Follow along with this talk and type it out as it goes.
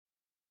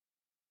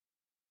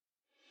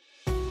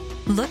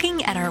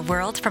Looking at our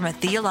world from a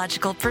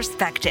theological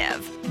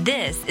perspective.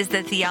 This is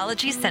the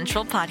Theology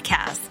Central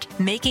Podcast,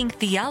 making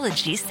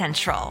theology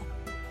central.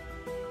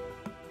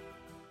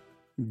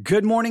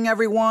 Good morning,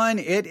 everyone.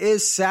 It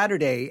is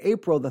Saturday,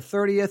 April the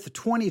 30th,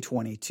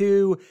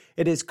 2022.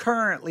 It is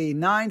currently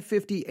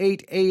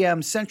 9:58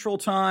 a.m. Central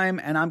Time,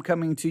 and I'm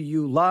coming to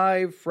you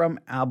live from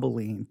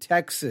Abilene,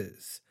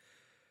 Texas.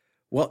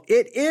 Well,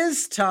 it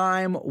is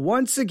time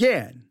once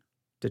again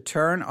to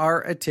turn our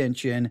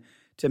attention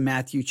to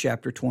Matthew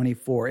chapter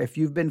 24. If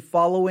you've been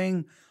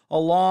following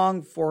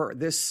along for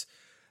this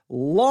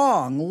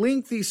long,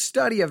 lengthy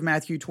study of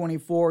Matthew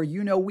 24,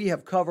 you know we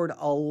have covered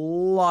a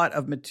lot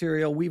of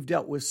material. We've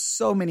dealt with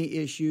so many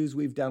issues.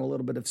 We've done a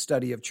little bit of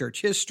study of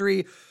church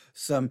history.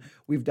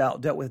 We've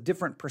dealt with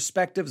different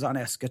perspectives on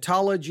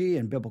eschatology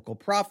and biblical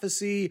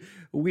prophecy.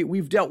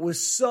 We've dealt with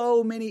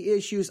so many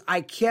issues.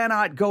 I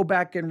cannot go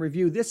back and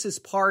review. This is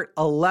part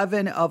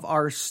 11 of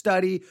our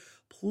study.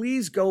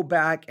 Please go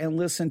back and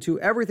listen to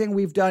everything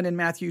we've done in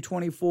Matthew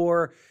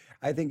 24.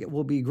 I think it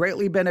will be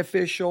greatly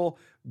beneficial,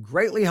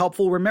 greatly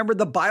helpful. Remember,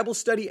 the Bible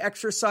study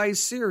exercise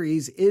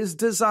series is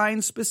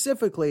designed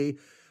specifically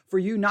for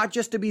you not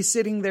just to be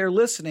sitting there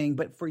listening,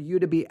 but for you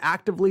to be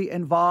actively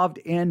involved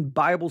in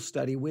Bible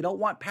study. We don't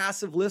want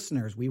passive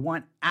listeners. We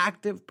want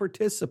active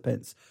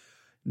participants.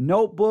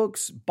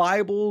 Notebooks,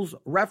 Bibles,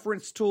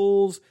 reference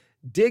tools,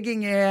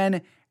 digging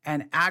in,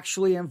 and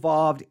actually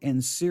involved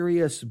in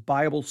serious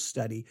Bible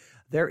study.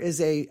 There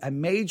is a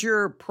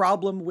major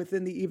problem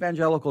within the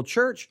evangelical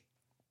church.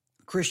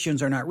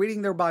 Christians are not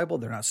reading their Bible.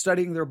 They're not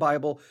studying their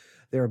Bible.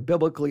 They're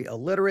biblically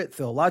illiterate,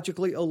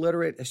 theologically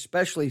illiterate,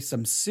 especially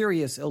some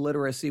serious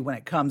illiteracy when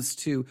it comes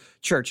to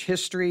church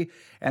history.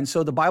 And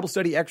so the Bible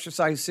study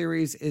exercise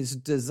series is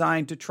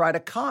designed to try to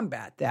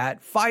combat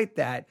that, fight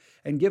that,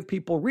 and give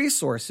people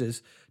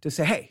resources to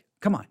say, hey,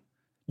 come on,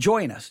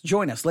 join us.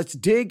 Let's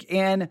dig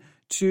in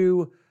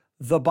to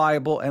the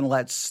Bible and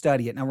let's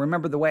study it. Now,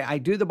 remember, the way I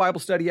do the Bible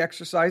study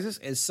exercises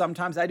is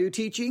sometimes I do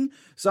teaching.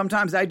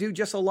 Sometimes I do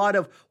just a lot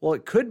of, well,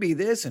 it could be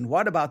this, and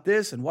what about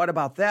this, and what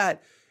about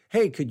that?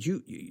 Hey, could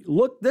you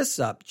look this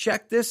up,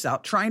 check this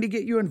out, trying to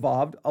get you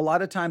involved. A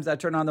lot of times I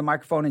turn on the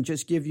microphone and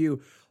just give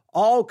you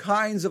all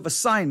kinds of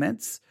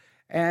assignments.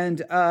 And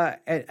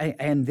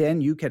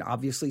then you can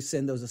obviously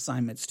send those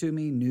assignments to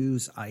me,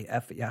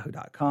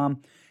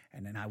 newsif@yahoo.com.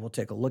 And then I will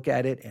take a look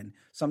at it. And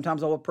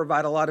sometimes I will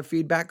provide a lot of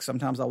feedback.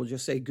 Sometimes I will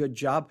just say, good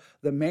job.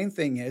 The main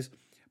thing is,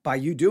 by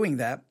you doing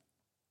that,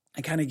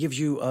 it kind of gives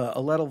you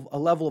a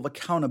level of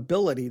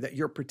accountability that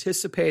you're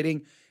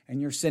participating and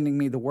you're sending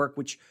me the work,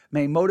 which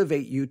may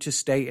motivate you to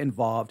stay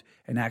involved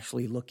and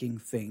actually looking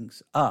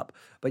things up.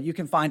 But you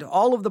can find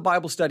all of the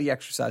Bible study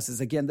exercises.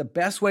 Again, the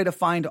best way to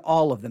find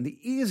all of them, the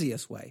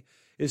easiest way,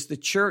 is the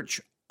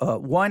Church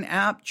One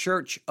app,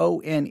 Church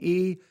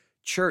ONE.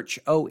 Church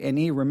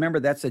ONE.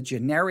 Remember, that's a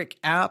generic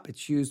app.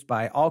 It's used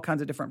by all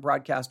kinds of different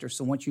broadcasters.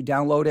 So once you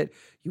download it,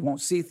 you won't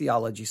see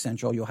Theology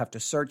Central. You'll have to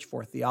search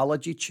for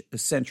Theology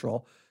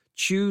Central,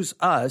 choose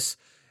us,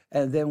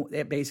 and then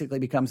it basically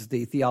becomes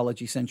the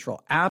Theology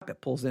Central app.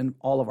 It pulls in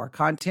all of our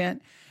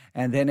content,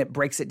 and then it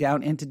breaks it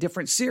down into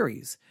different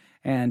series.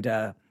 And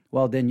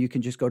then you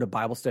can just go to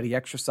Bible Study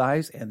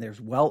Exercise, and there's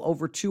well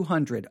over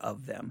 200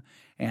 of them.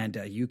 And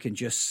you can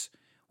just,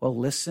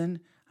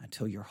 listen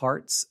until your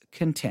heart's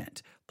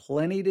content.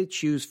 Plenty to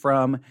choose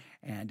from,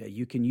 and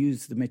you can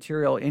use the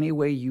material any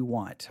way you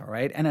want, all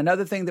right? And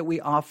another thing that we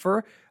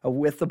offer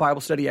with the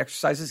Bible study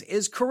exercises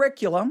is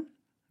curriculum,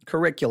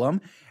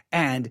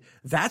 and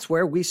that's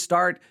where we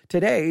start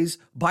today's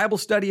Bible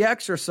study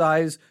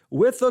exercise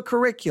with the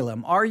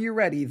curriculum. Are you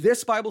ready?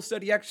 This Bible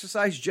study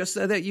exercise, just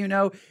so that you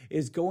know,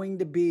 is going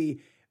to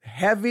be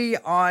heavy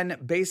on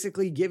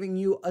basically giving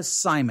you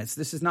assignments.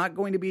 This is not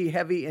going to be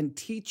heavy in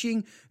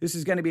teaching. This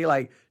is going to be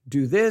like,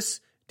 do this,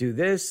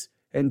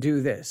 and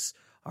do this.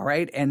 All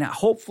right. And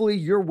hopefully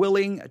you're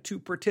willing to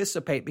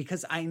participate,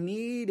 because I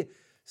need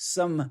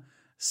some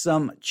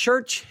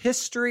church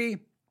history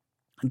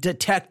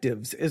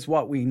detectives is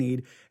what we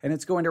need. And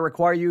it's going to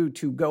require you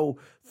to go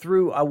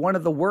through one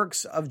of the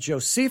works of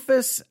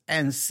Josephus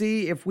and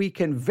see if we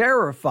can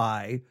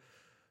verify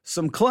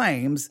some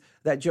claims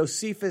that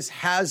Josephus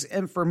has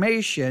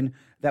information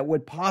that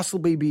would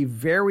possibly be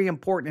very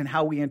important in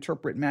how we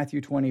interpret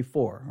Matthew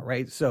 24, all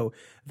right? So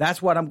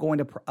that's what I'm going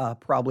to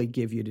probably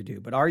give you to do.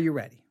 But are you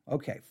ready?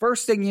 Okay,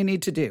 first thing you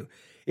need to do,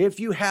 if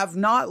you have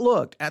not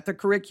looked at the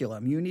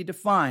curriculum, you need to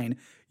find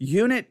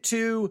Unit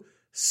 2,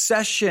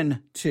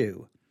 Session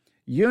 2.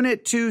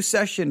 Unit 2,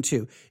 Session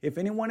 2. If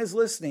anyone is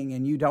listening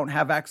and you don't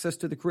have access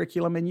to the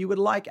curriculum and you would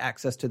like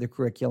access to the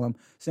curriculum,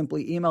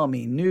 simply email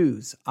me,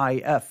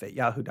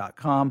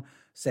 newsif@yahoo.com.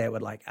 Say I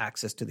would like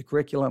access to the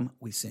curriculum.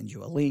 We send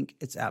you a link.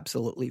 It's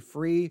absolutely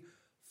free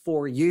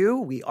for you.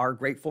 We are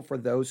grateful for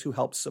those who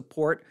help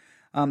support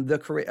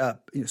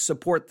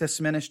support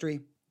this ministry.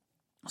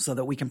 so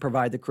that we can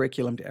provide the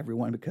curriculum to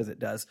everyone, because it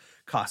does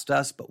cost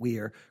us, but we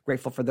are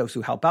grateful for those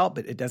who help out.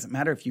 But it doesn't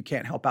matter if you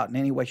can't help out in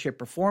any way,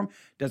 shape, or form.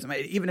 It doesn't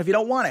matter, even if you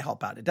don't want to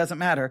help out. It doesn't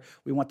matter.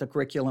 We want the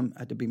curriculum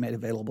to be made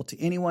available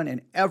to anyone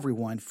and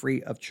everyone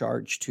free of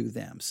charge to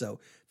them. So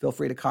feel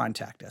free to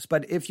contact us.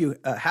 But if you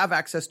have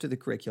access to the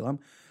curriculum,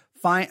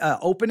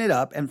 open it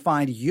up and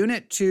find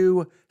Unit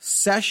 2,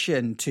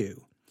 Session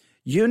 2.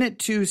 Unit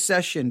 2,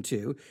 Session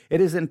 2. It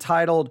is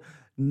entitled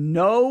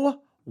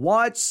Know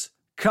What's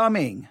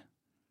Coming.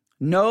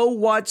 Know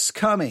what's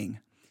coming.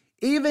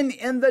 Even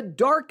in the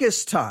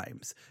darkest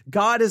times,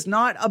 God has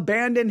not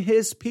abandoned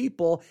his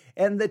people.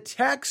 And the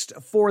text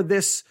for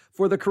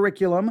the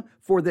curriculum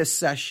for this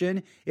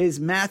session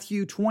is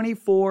Matthew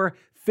 24,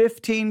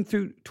 15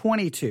 through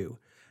 22.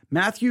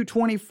 Matthew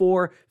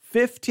 24,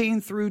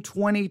 15 through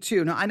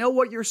 22. Now, I know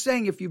what you're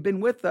saying if you've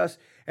been with us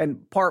in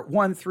part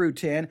 1 through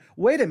 10.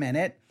 Wait a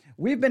minute.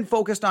 We've been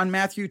focused on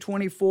Matthew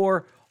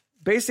 24,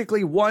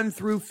 basically 1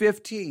 through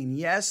 15.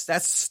 Yes,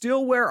 that's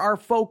still where our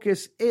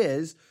focus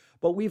is,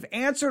 but we've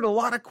answered a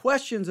lot of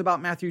questions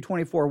about Matthew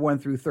 24, 1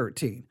 through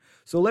 13.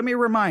 So let me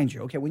remind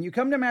you, okay, when you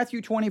come to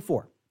Matthew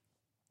 24,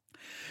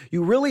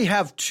 you really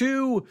have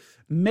two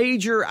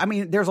major,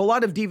 there's a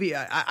lot of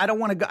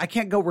I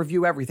can't go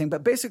review everything,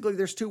 but basically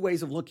there's two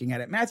ways of looking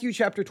at it. Matthew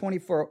chapter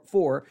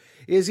 24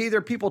 is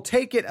either people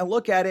take it and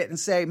look at it and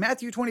say,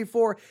 Matthew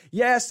 24,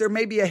 yes, there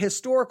may be a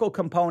historical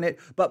component,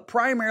 but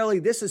primarily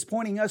this is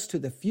pointing us to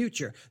the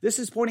future. This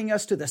is pointing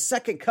us to the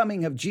second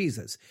coming of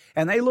Jesus.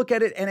 And they look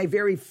at it in a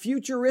very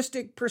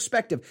futuristic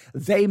perspective.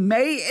 They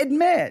may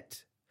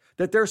admit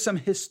that there's some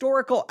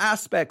historical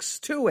aspects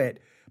to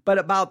it,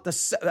 but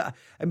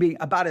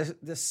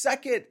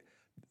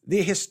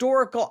the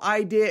historical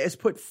idea is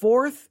put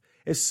forth,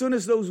 as soon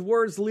as those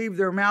words leave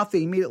their mouth,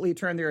 they immediately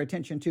turn their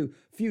attention to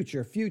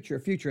future.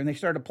 And they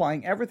start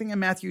applying everything in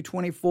Matthew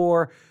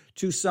 24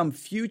 to some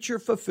future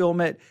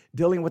fulfillment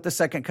dealing with the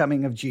second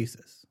coming of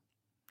Jesus.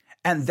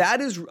 And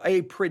that is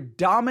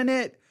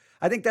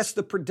I think that's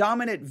the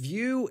predominant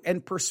view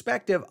and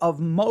perspective of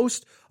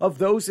most of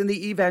those in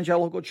the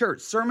evangelical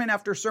church. Sermon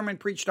after sermon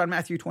preached on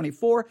Matthew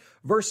 24,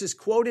 verses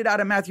quoted out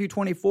of Matthew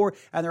 24,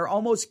 and they're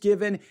almost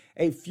given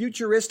a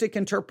futuristic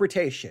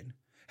interpretation.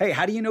 Hey,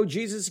 how do you know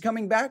Jesus is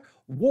coming back?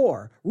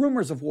 War,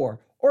 rumors of war,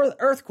 or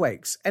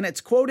earthquakes. And it's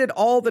quoted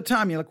all the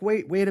time. You're like,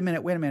 wait a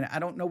minute. I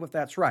don't know if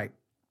that's right.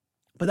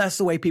 But that's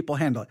the way people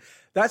handle it.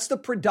 That's the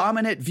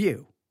predominant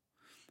view.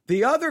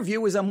 The other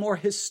view is a more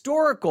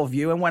historical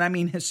view. And when I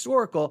mean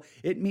historical,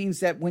 it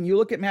means that when you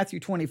look at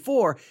Matthew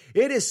 24,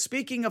 it is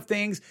speaking of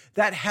things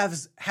that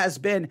has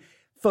been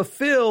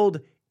fulfilled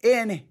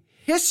in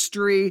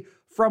history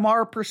from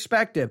our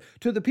perspective.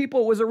 To the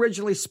people it was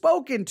originally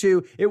spoken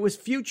to, it was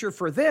future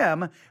for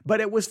them,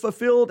 but it was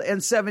fulfilled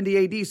in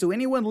 70 AD. So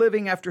anyone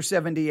living after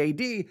 70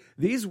 AD,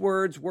 these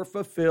words were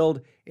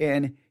fulfilled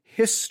in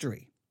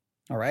history.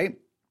 All right?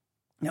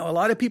 Now, a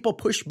lot of people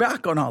push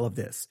back on all of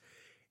this.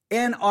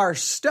 In our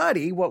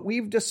study, what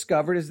we've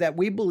discovered is that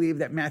we believe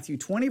that Matthew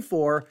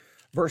 24,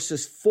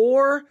 verses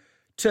 4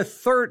 to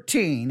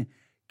 13,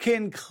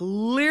 can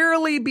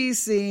clearly be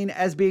seen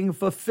as being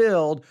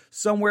fulfilled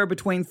somewhere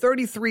between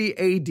 33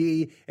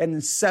 AD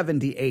and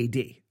 70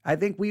 AD. I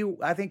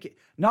think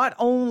not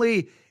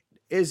only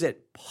is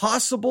it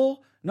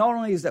possible, not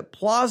only is it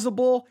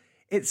plausible,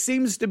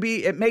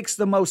 it makes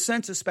the most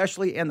sense,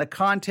 especially in the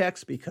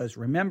context, because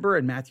remember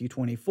in Matthew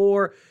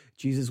 24,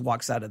 Jesus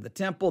walks out of the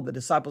temple. The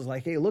disciples are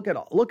like, hey, look at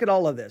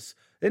all of this.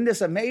 Isn't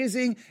this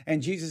amazing?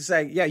 And Jesus is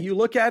saying, yeah, you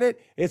look at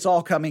it, it's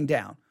all coming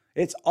down.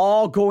 It's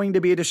all going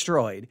to be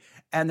destroyed.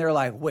 And they're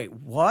like, wait,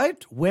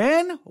 what?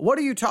 When? What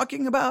are you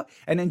talking about?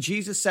 And then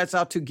Jesus sets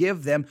out to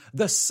give them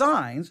the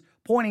signs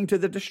pointing to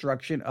the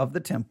destruction of the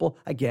temple,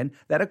 again,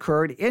 that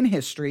occurred in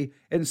history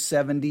in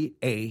 70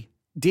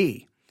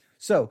 AD.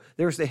 So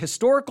there's the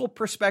historical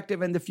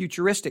perspective and the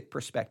futuristic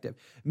perspective.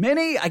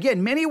 Many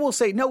will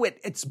say, no,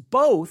 it's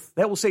both.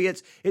 They will say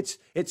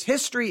it's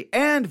history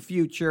and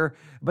future,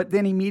 but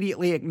then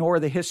immediately ignore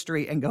the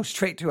history and go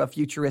straight to a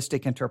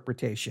futuristic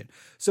interpretation.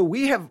 So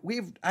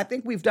I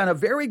think we've done a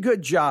very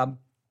good job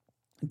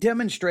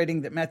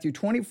demonstrating that Matthew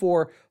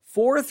 24,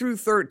 4 through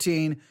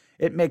 13,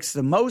 it makes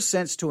the most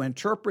sense to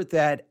interpret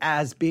that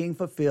as being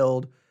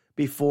fulfilled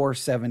before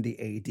 70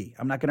 AD.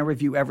 I'm not going to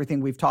review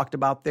everything we've talked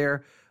about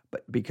there,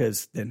 but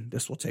because then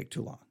this will take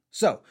too long.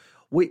 So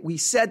we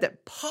said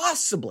that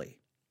possibly,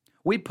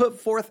 we put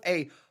forth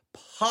a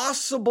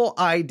possible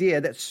idea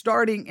that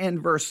starting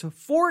in verse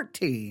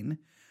 14,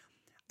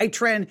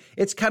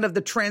 it's kind of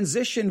the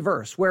transition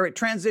verse where it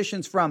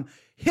transitions from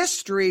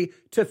history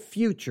to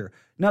future.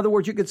 In other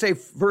words, you could say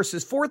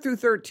verses 4 through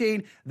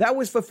 13, that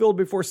was fulfilled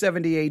before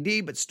 70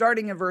 AD, but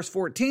starting in verse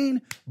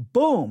 14,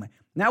 boom,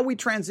 now we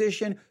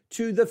transition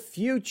to the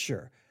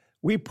future.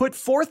 We put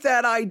forth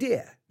that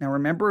idea. Now,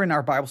 remember in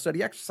our Bible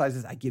study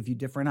exercises, I give you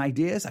different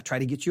ideas. I try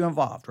to get you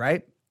involved,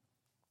 right?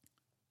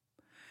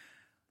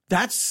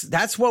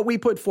 That's what we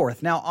put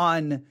forth. Now,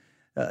 on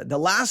the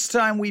last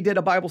time we did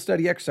a Bible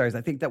study exercise,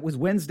 I think that was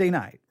Wednesday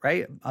night,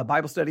 right? A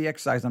Bible study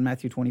exercise on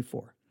Matthew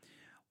 24.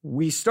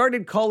 we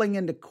started calling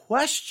into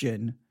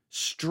question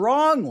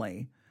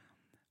strongly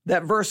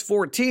that verse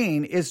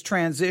 14 is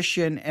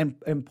transition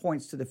and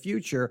points to the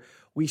future.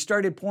 We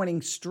started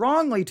pointing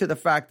strongly to the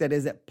fact that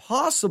is it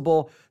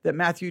possible that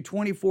Matthew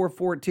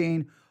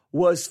 24:14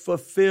 was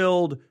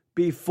fulfilled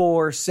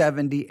before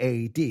 70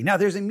 AD. Now,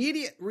 there's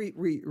immediate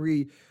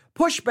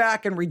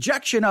pushback and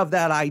rejection of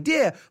that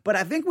idea, but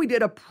I think we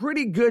did a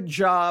pretty good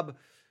job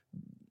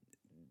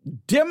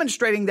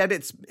demonstrating that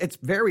it's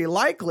very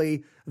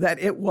likely that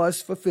it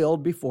was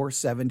fulfilled before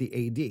 70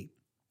 AD.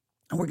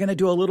 And we're going to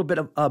do a little bit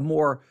of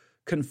more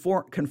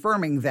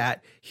confirming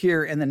that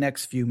here in the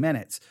next few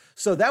minutes.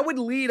 So that would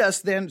lead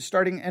us then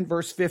starting in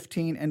verse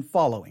 15 and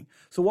following.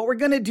 So what we're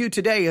going to do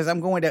today is I'm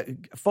going to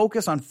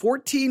focus on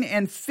 14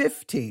 and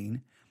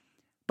 15,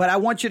 but I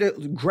want you to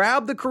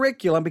grab the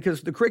curriculum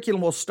because the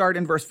curriculum will start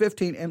in verse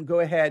 15 and go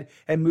ahead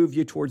and move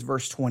you towards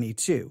verse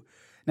 22.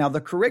 Now,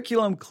 the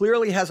curriculum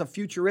clearly has a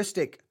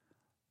futuristic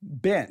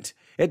bent.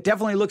 It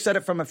definitely looks at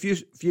it from a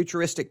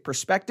futuristic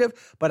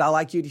perspective, but I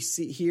like you to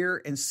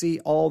hear and see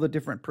all the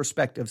different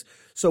perspectives.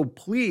 So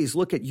please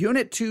look at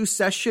Unit 2,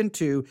 Session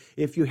 2.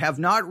 If you have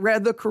not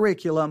read the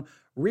curriculum,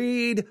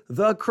 read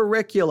the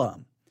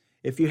curriculum.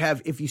 If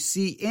you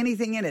see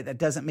anything in it that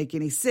doesn't make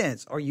any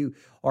sense, or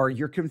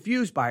you're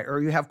confused by it,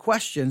 or you have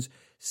questions,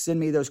 send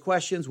me those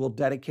questions. We'll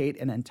dedicate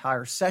an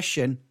entire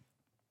session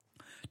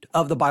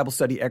of the Bible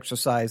study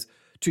exercise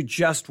to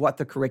just what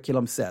the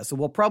curriculum says. So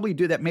we'll probably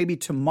do that maybe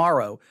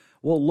tomorrow.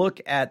 We'll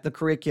look at the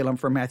curriculum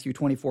for Matthew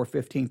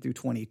 24:15 through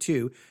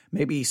 22,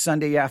 maybe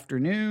Sunday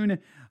afternoon,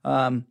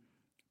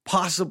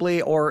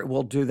 possibly, or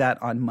we'll do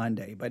that on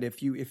Monday. But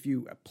if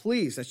you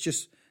please,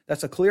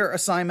 that's a clear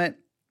assignment.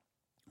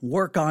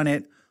 Work on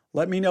it.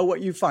 Let me know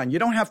what you find. You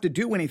don't have to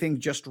do anything.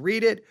 Just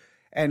read it,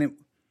 and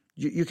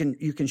you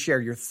can share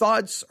your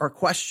thoughts or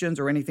questions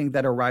or anything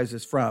that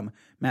arises from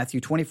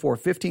Matthew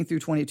 24:15 through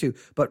 22.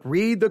 But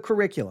read the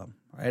curriculum.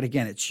 All right.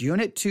 Again, it's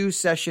Unit 2,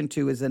 Session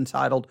 2 is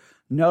entitled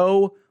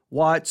Know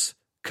What's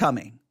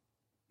Coming.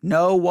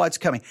 Know what's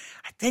coming.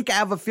 I think I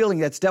have a feeling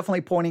that's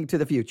definitely pointing to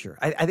the future.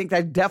 I think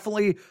that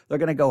definitely they're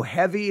going to go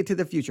heavy to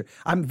the future.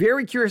 I'm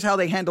very curious how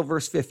they handle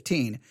verse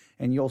 15,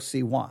 and you'll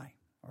see why.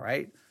 All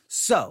right.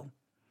 So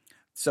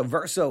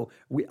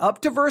we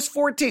up to verse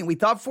 14. We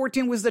thought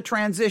 14 was the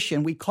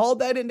transition. We called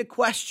that into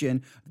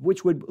question,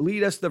 which would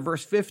lead us to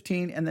verse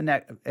 15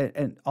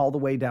 and all the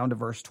way down to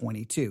verse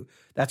 22.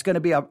 That's going to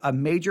be a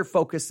major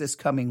focus this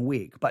coming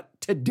week. But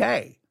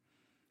today,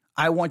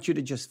 I want you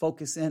to just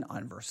focus in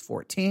on verse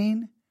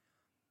 14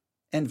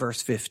 and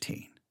verse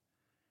 15.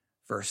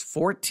 Verse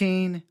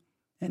 14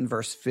 and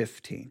verse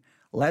 15.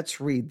 Let's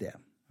read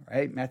them. All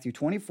right, Matthew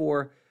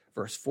 24,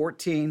 verse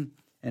 14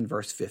 and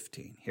verse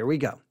 15. Here we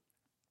go.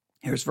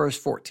 Here's verse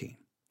 14.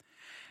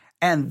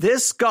 And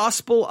this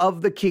gospel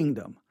of the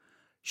kingdom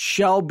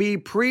shall be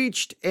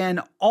preached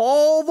in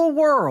all the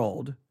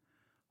world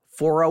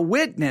for a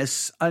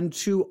witness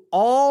unto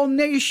all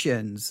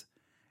nations,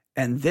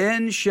 and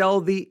then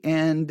shall the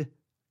end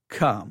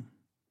come.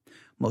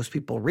 Most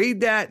people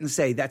read that and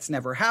say that's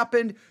never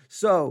happened.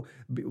 So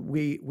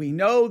we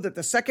know that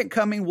the second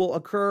coming will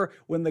occur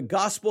when the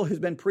gospel has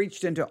been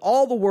preached into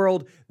all the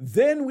world.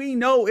 Then we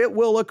know it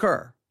will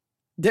occur.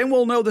 Then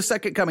we'll know the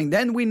second coming.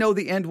 Then we know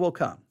the end will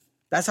come.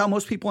 That's how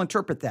most people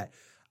interpret that.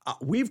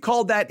 We've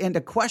called that into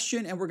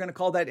question, and we're going to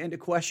call that into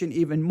question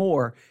even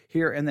more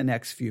here in the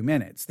next few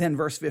minutes. Then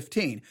verse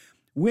 15,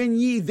 when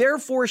ye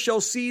therefore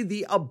shall see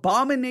the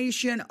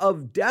abomination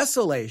of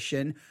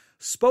desolation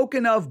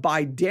spoken of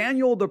by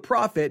Daniel the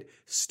prophet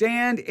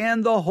stand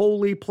in the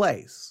holy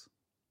place.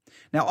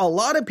 Now, a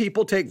lot of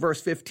people take verse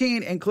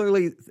 15 and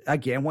clearly,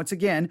 once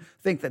again,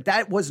 think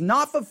that was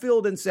not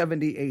fulfilled in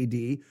 70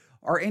 AD,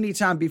 or any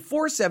time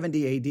before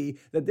 70 AD,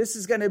 that this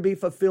is going to be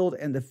fulfilled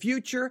in the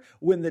future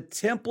when the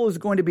temple is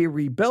going to be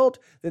rebuilt.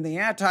 Then the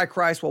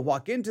Antichrist will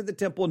walk into the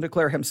temple and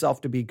declare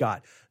himself to be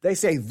God. They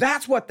say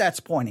that's what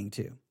that's pointing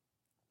to.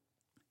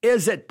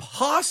 Is it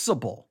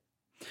possible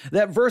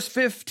that verse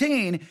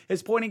 15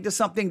 is pointing to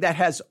something that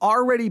has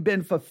already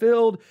been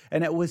fulfilled,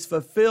 and it was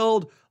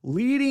fulfilled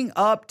leading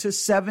up to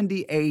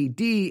 70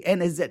 AD?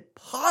 And is it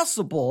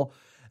possible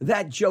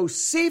that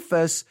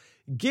Josephus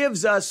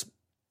gives us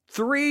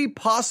 3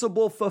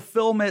 possible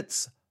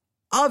fulfillments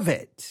of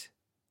it?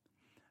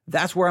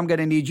 That's where I'm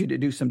going to need you to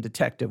do some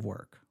detective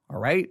work. All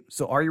right.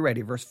 So are you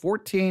ready? Verse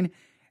 14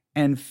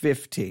 and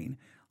 15.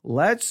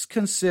 Let's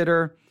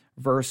consider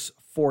verse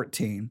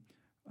 14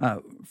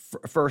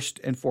 first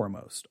and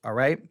foremost. All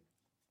right.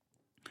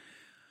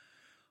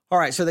 All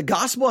right. So the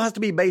gospel has to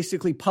be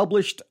basically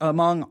published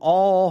among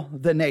all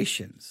the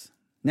nations.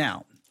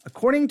 Now,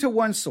 according to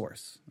one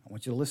source, I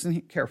want you to listen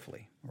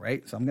carefully. All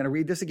right. So I'm going to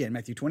read this again.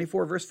 Matthew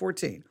 24, verse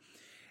 14.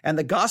 And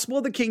the gospel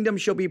of the kingdom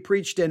shall be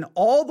preached in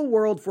all the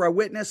world for a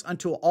witness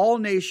unto all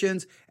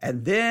nations,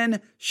 and then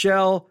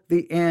shall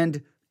the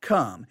end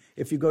come.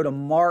 If you go to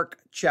Mark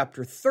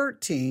chapter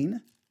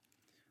 13,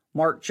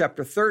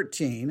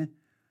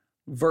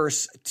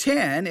 verse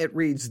 10, it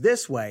reads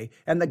this way,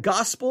 and the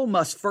gospel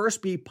must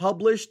first be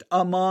published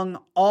among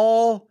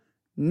all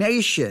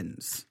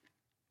nations.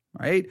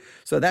 right?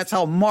 So that's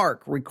how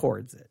Mark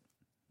records it.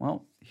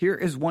 Well, here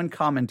is one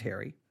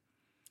commentary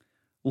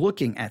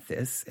looking at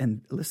this,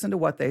 and listen to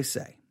what they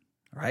say,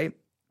 right?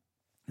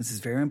 This is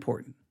very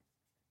important.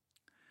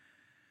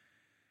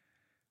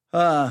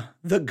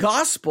 The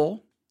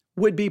gospel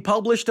would be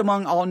published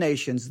among all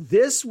nations.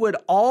 This would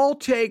all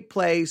take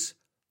place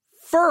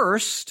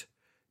first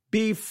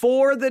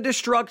before the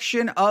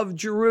destruction of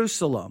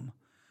Jerusalem.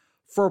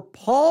 For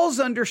Paul's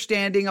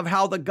understanding of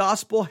how the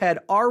gospel had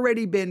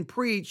already been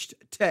preached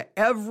to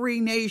every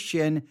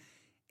nation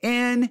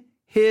in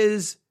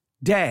his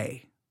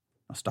day.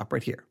 I'll stop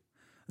right here.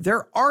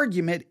 Their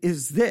argument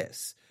is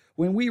this.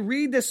 When we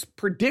read this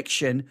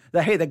prediction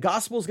that, hey, the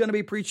gospel is going to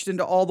be preached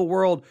into all the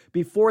world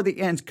before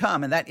the ends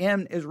come, and that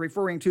end is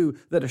referring to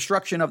the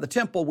destruction of the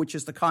temple, which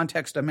is the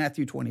context of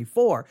Matthew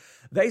 24,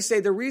 they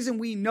say the reason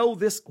we know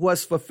this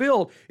was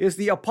fulfilled is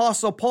the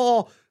Apostle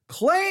Paul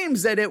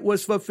claims that it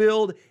was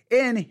fulfilled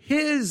in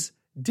his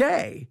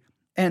day.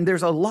 And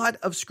there's a lot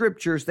of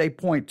scriptures they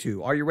point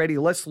to. Are you ready?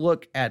 Let's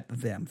look at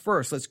them.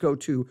 First, let's go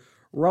to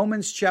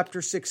Romans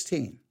chapter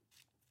 16.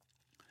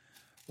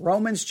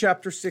 Romans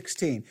chapter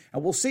 16.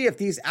 And we'll see if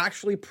these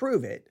actually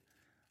prove it.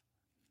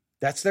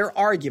 That's their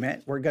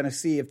argument. We're going to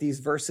see if these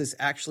verses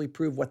actually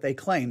prove what they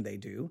claim they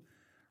do.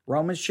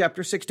 Romans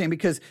chapter 16,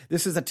 because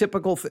this is a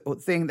typical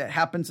thing that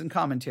happens in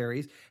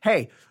commentaries.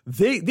 Hey,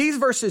 these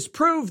verses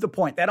prove the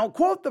point. They don't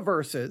quote the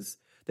verses.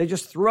 They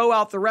just throw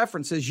out the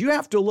references. You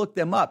have to look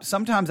them up.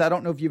 Sometimes, I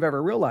don't know if you've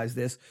ever realized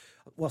this.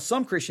 Well,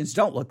 some Christians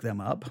don't look them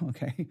up,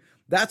 okay?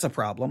 That's a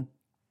problem.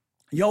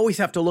 You always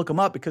have to look them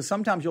up, because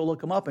sometimes you'll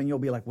look them up and you'll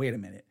be like, wait a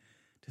minute.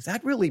 Does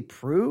that really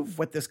prove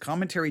what this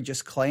commentary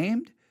just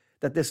claimed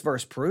that this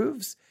verse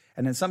proves?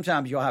 And then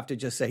sometimes you'll have to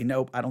just say,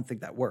 nope, I don't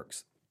think that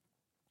works.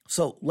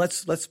 So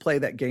let's play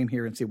that game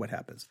here and see what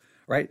happens,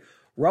 right?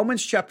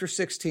 Romans chapter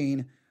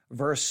 16,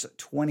 verse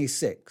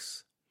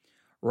 26.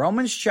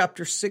 Romans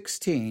chapter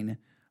 16,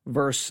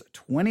 verse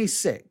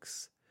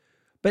 26.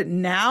 But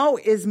now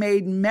is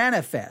made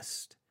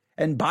manifest,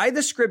 and by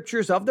the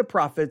scriptures of the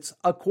prophets,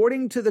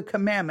 according to the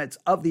commandments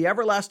of the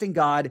everlasting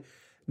God,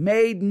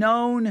 made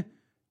known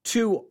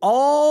to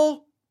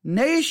all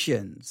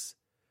nations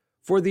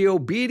for the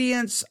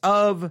obedience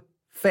of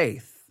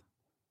faith.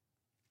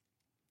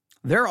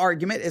 Their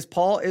argument is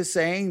Paul is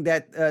saying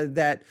that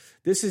that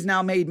this is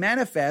now made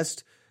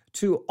manifest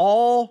to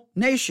all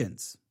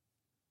nations,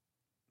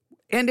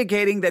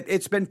 indicating that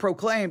it's been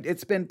proclaimed,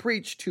 it's been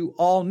preached to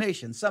all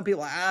nations. Some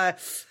people, I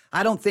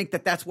don't think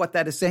that that's what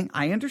that is saying.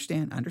 I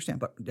understand,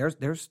 but there's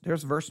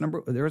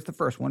the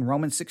first one,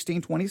 Romans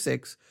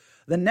 16:26.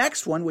 The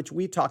next one, which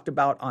we talked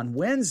about on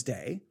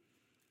Wednesday,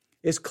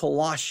 is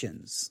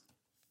Colossians.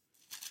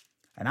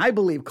 And I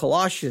believe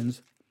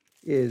Colossians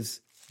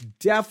is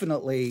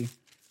definitely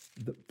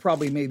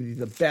maybe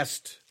the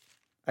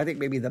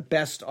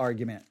best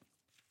argument.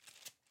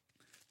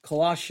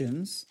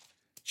 Colossians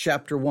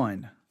chapter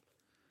 1.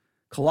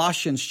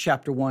 Colossians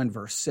chapter 1,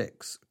 verse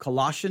 6.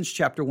 Colossians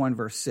chapter 1,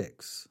 verse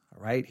 6.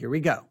 All right, here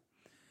we go.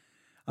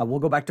 We'll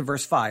go back to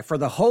verse 5. For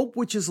the hope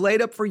which is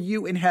laid up for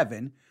you in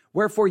heaven,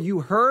 wherefore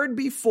you heard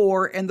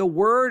before in the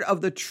word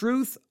of the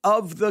truth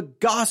of the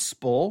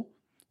gospel.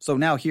 So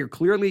now here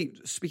clearly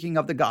speaking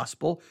of the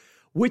gospel,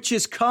 which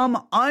is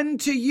come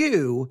unto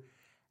you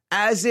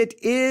as it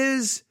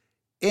is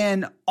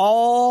in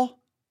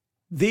all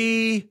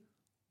the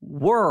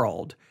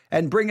world,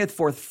 and bringeth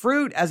forth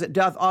fruit as it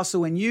doth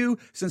also in you,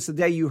 since the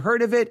day you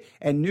heard of it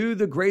and knew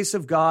the grace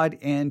of God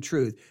in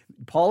truth.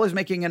 Paul is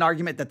making an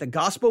argument that the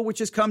gospel which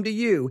has come to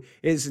you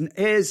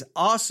is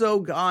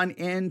also gone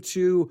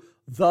into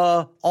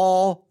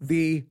all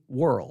the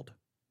world,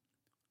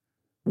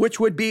 which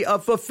would be a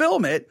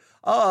fulfillment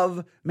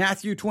of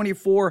Matthew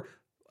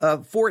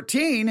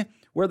 24:14,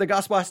 where the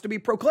gospel has to be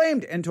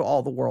proclaimed into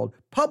all the world,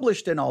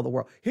 published in all the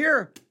world.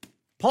 Here,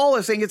 Paul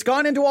is saying it's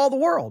gone into all the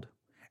world.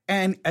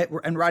 And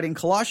writing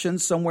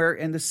Colossians somewhere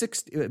in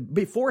the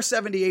before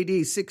 70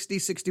 AD, 60,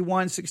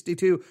 61,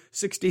 62,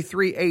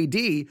 63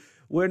 AD,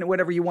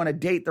 whenever you want to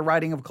date the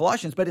writing of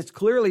Colossians, but it's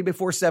clearly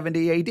before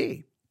 70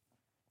 AD.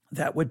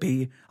 That would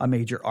be a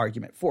major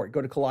argument for it.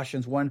 Go to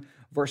Colossians 1,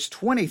 verse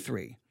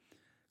 23.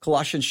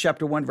 Colossians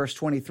chapter 1, verse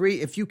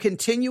 23. If you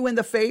continue in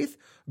the faith,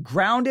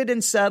 grounded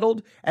and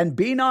settled, and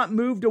be not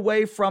moved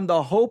away from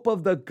the hope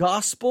of the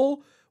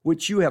gospel,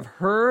 which you have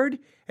heard,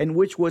 and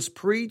which was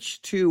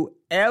preached to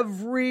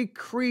every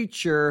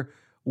creature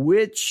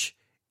which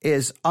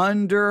is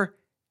under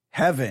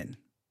heaven.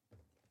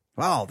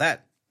 Wow,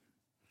 that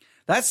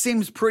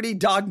seems pretty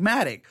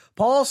dogmatic.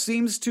 Paul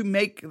seems to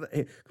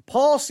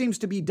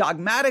be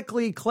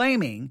dogmatically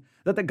claiming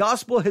that the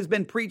gospel has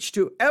been preached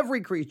to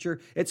every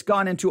creature. It's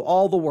gone into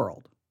all the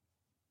world.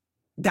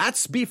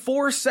 That's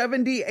before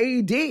 70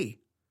 AD.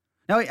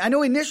 Now, I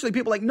know initially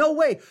people are like, no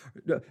way,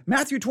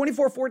 Matthew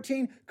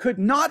 24:14 could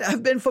not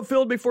have been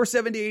fulfilled before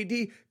 70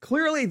 AD.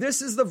 Clearly,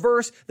 this is the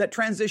verse that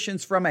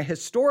transitions from a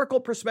historical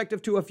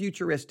perspective to a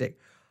futuristic.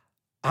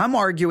 I'm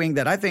arguing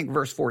that I think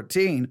verse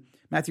 14,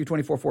 Matthew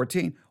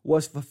 24:14,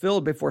 was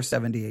fulfilled before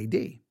 70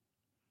 AD.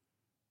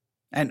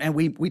 And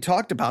we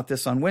talked about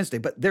this on Wednesday,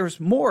 but there's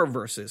more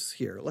verses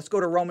here. Let's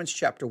go to Romans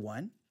chapter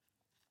 1.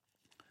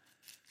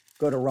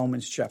 Go to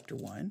Romans chapter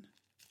 1.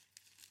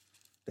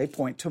 They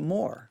point to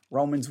more.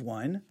 Romans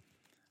 1,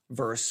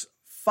 verse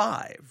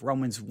 5.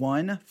 Romans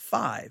 1,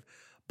 5.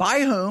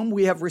 By whom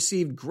we have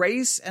received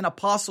grace and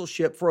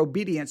apostleship for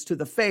obedience to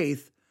the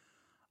faith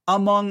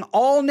among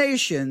all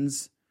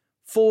nations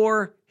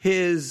for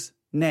his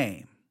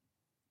name.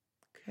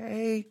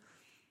 Okay.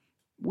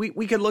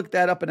 We could look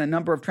that up in a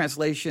number of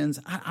translations.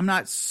 I'm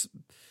not.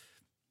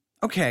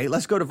 Okay,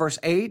 let's go to verse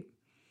 8.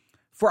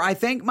 For I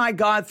thank my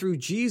God through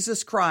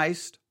Jesus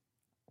Christ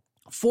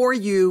for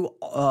you.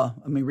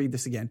 Let me read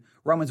this again.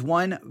 Romans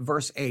 1,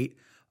 verse 8.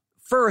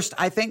 First,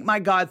 I thank my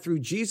God through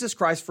Jesus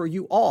Christ for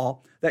you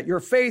all, that your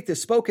faith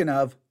is spoken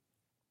of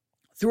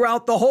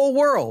throughout the whole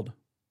world.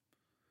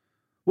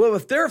 Well,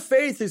 if their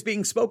faith is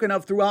being spoken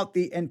of throughout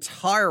the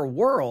entire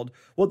world,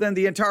 well, then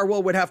the entire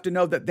world would have to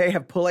know that they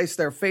have placed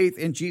their faith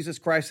in Jesus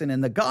Christ and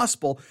in the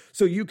gospel.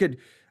 So you could,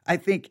 I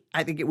think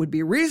it would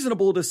be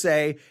reasonable to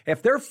say,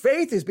 if their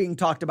faith is being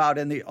talked about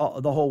in the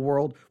whole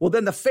world, well,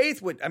 then the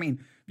faith would,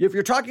 if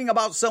you're talking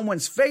about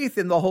someone's faith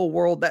in the whole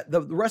world, that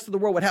the rest of the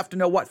world would have to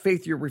know what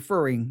faith you're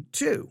referring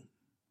to,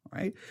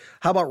 right?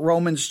 How about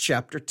Romans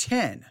chapter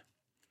 10?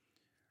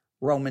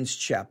 Romans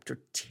chapter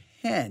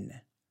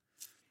 10.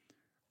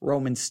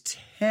 Romans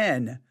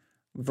 10,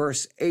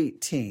 verse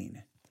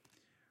 18.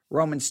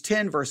 Romans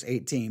 10, verse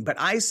 18. But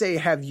I say,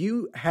 have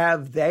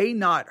they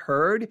not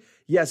heard?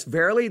 Yes,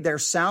 verily, their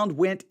sound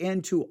went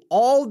into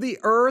all the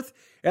earth,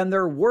 and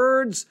their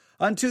words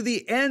unto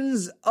the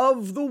ends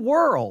of the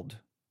world.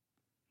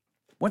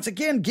 Once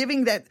again,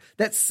 giving that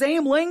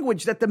same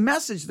language that the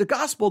message, the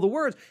gospel, the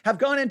words have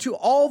gone into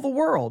all the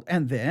world.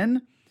 And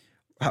then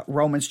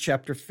Romans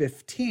chapter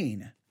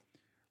 15.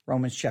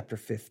 Romans chapter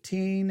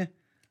 15,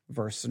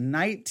 verse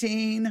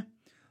 19,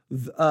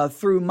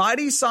 through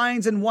mighty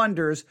signs and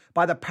wonders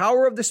by the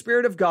power of the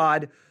Spirit of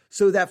God,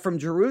 so that from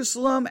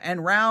Jerusalem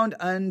and round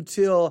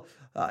until,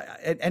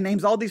 and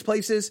names all these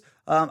places,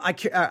 I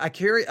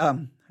carry,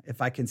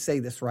 if I can say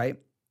this right,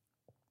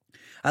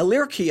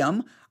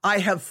 Illyricum, I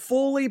have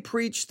fully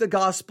preached the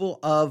gospel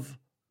of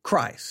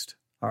Christ.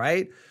 All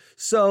right.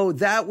 So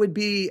that would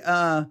be,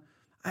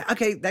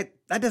 okay, that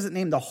doesn't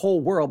name the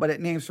whole world, but it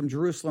names from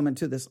Jerusalem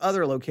into this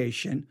other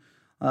location.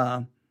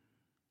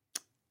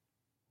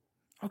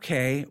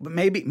 Okay, but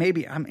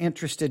maybe I'm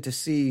interested to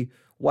see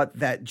what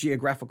that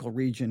geographical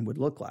region would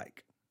look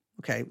like.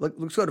 Okay,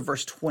 let's go to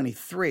verse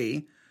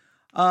 23.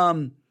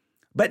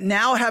 But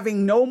now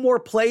having no more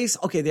place,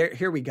 okay,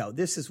 here we go.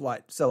 This is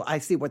what, so I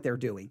see what they're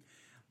doing.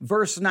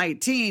 Verse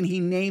 19, he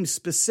names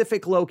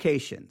specific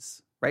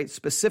locations, right?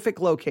 Specific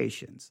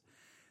locations.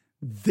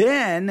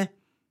 Then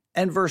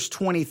in verse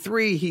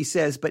 23, he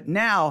says, but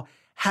now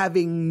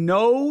having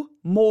no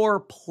more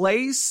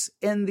place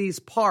in these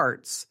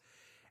parts,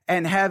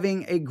 and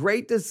having a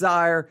great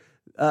desire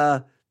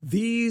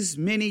these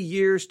many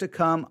years to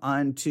come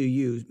unto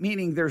you.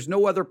 Meaning there's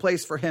no other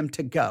place for him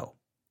to go.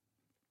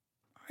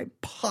 All right,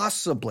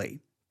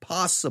 possibly.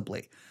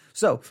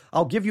 So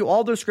I'll give you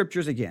all those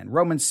scriptures again.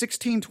 Romans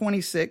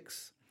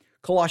 16:26,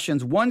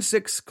 Colossians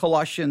 1:6,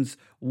 Colossians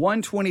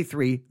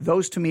 1:23.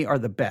 Those to me are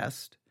the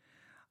best.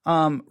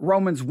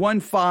 Romans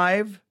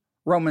 1:5,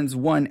 Romans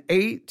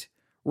 1:8,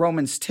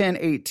 Romans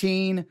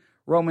 10:18,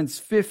 Romans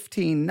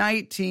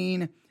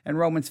 15:19, and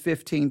Romans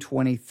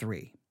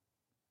 15:23.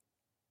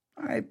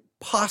 All right,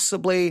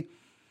 possibly.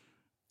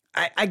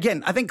 I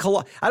think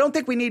I don't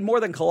think we need more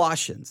than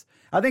Colossians.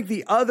 I think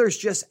the others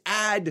just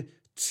add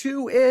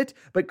to it,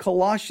 but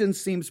Colossians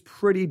seems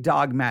pretty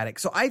dogmatic.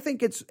 So I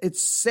think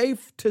it's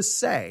safe to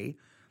say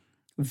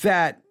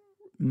that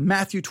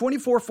Matthew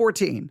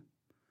 24:14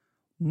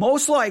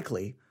 most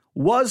likely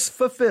was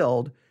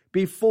fulfilled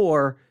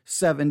before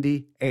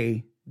 70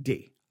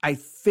 AD. I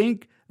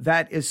think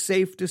that is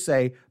safe to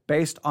say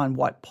based on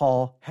what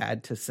Paul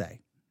had to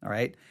say. All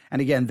right.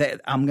 And again,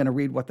 I'm going to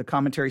read what the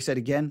commentary said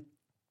again.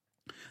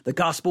 The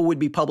gospel would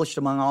be published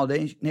among all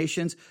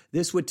nations.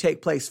 This would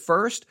take place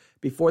first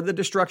before the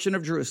destruction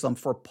of Jerusalem,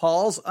 for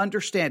Paul's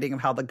understanding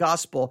of how the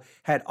gospel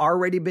had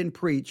already been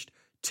preached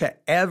to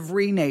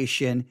every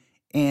nation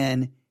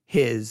in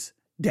his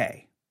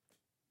day.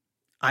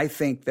 I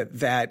think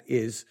that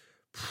is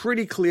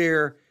pretty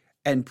clear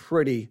and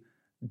pretty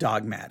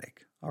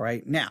dogmatic. All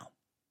right. Now,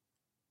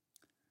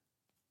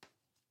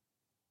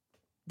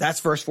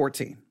 that's verse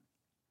 14.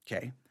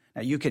 Okay.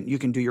 Now you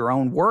can do your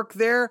own work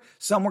there.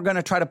 Some are going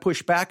to try to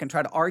push back and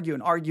try to argue.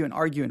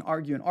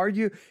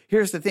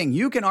 Here's the thing.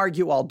 You can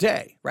argue all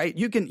day, right?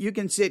 You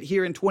can sit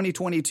here in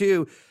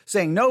 2022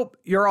 saying, nope,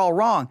 you're all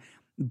wrong.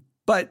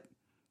 But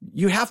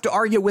you have to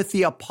argue with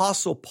the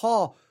Apostle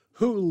Paul,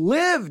 who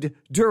lived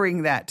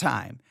during that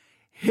time.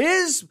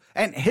 His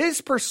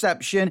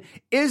perception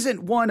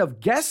isn't one of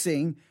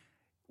guessing.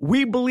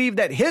 We believe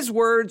that his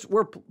words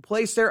were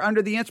placed there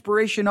under the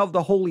inspiration of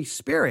the Holy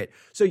Spirit.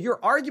 So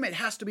your argument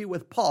has to be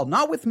with Paul,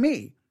 not with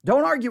me.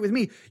 Don't argue with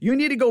me. You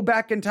need to go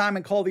back in time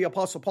and call the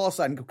Apostle Paul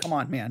aside and go, come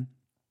on, man.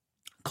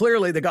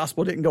 Clearly the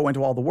gospel didn't go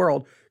into all the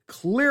world.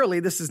 Clearly,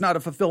 this is not a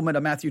fulfillment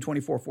of Matthew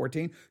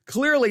 24:14.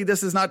 Clearly,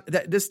 this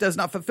does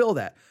not fulfill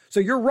that. So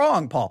you're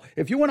wrong, Paul.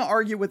 If you want to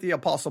argue with the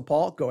Apostle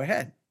Paul, go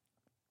ahead.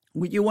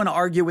 You want to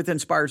argue with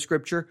inspired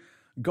scripture,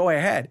 go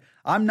ahead.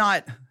 I'm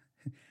not,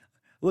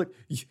 look,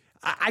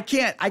 I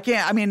can't,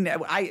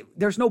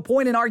 there's no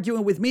point in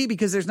arguing with me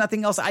because there's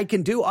nothing else I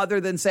can do other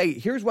than say,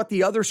 here's what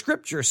the other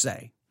scriptures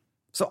say.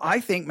 So I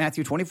think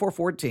Matthew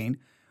 24:14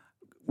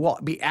 will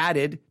be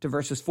added to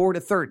verses 4 to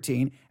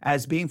 13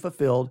 as being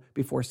fulfilled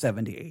before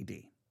 70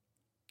 AD.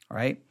 All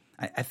right.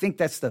 I think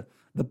that's the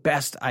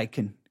best I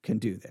can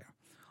do there.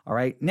 All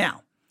right.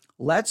 Now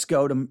let's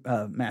go to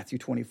Matthew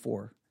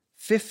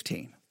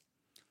 24:15.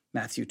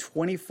 Matthew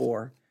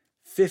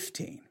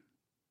 24:15.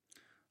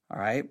 All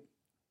right.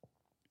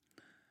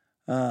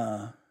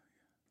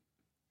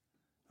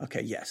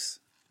 Okay. Yes.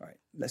 All right.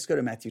 Let's go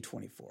to Matthew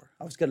 24.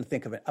 I was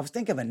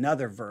thinking of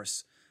another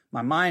verse.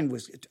 My mind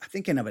was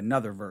thinking of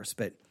another verse,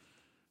 but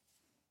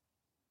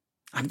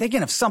I'm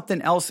thinking of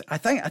something else. I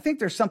think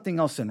there's something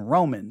else in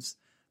Romans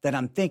that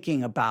I'm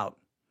thinking about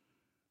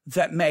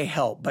that may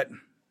help, but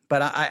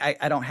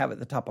I don't have it at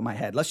the top of my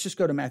head. Let's just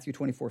go to Matthew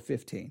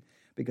 24:15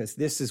 because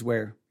this is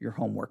where your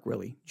homework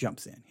really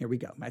jumps in. Here we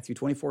go. Matthew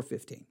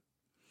 24:15.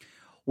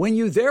 When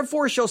you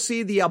therefore shall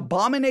see the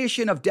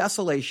abomination of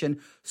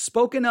desolation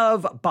spoken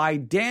of by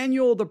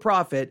Daniel the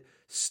prophet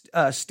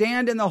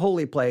stand in the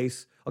holy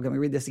place. Okay, let me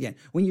read this again.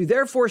 When you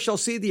therefore shall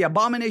see the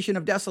abomination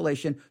of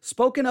desolation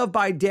spoken of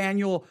by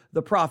Daniel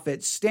the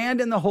prophet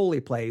stand in the holy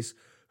place,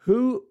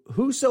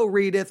 whoso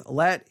readeth,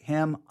 let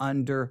him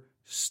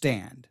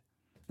understand.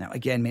 Now,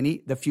 again,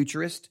 the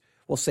futurists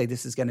will say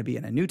this is going to be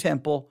in a new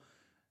temple.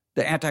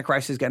 The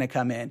Antichrist is going to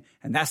come in,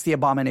 and that's the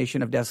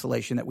abomination of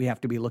desolation that we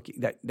have to be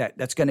looking.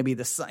 That's going to be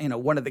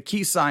one of the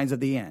key signs of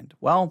the end.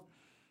 Well,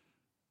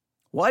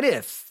 what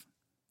if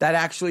that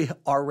actually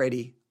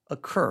already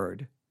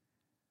occurred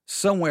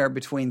somewhere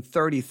between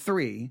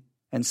 33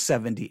 and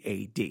 70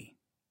 AD?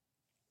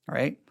 All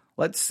right,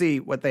 let's see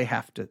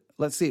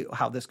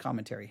how this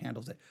commentary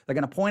handles it. They're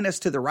going to point us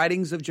to the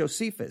writings of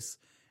Josephus,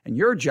 and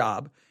your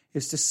job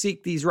is to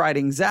seek these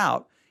writings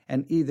out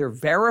and either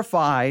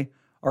verify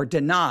or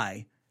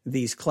deny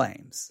these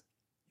claims.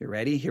 You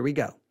ready? Here we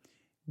go.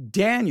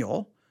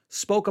 Daniel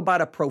spoke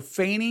about a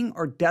profaning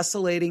or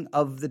desolating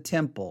of the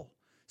temple.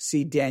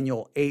 See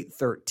Daniel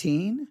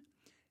 8:13,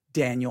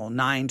 Daniel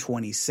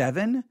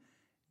 9:27,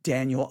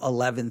 Daniel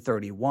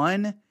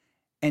 11:31,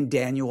 and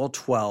Daniel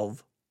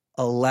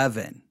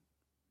 12:11.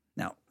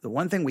 Now, the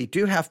one thing we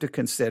do have to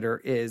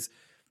consider is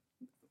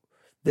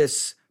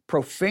this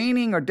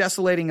profaning or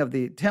desolating of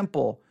the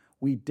temple.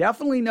 We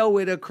definitely know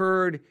it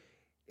occurred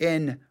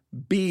in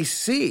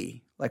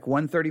BC, like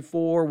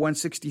 134,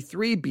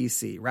 163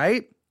 BC,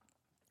 right?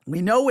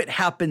 We know it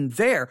happened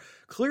there.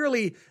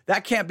 Clearly,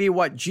 that can't be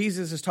what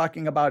Jesus is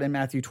talking about in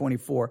Matthew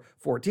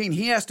 24:14.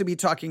 He has to be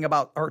talking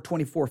about, or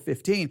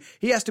 24:15.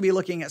 He has to be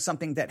looking at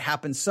something that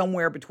happened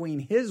somewhere between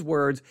his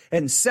words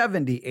and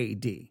 70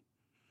 AD.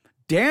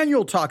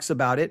 Daniel talks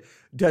about it.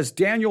 Does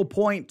Daniel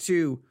point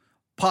to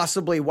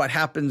possibly what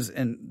happens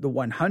in the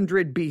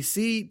 100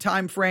 BC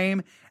time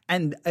frame?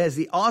 And is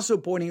he also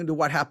pointing to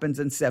what happens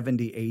in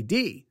 70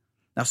 AD?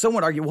 Now, some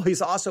would argue, well,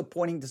 he's also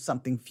pointing to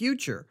something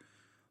future.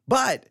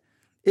 But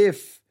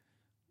if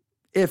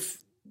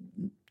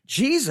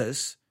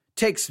Jesus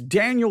takes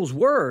Daniel's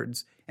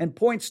words and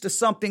points to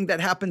something that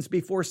happens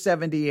before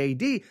 70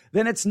 AD,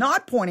 then it's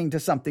not pointing to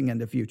something in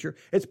the future.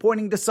 It's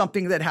pointing to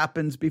something that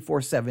happens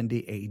before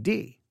 70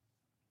 AD.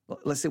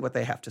 Let's see what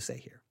they have to say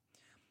here.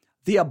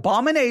 The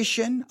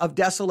abomination of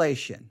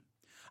desolation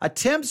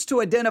attempts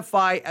to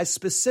identify a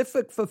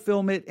specific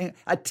fulfillment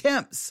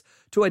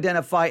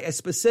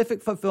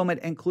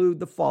include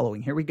the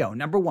following. Here we go.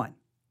 Number one,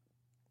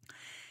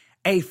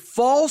 a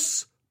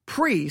false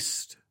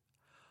priest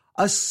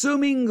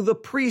assuming the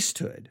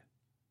priesthood.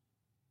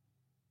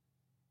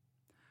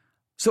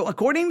 So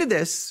according to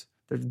this,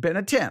 there's been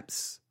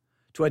attempts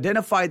to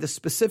identify the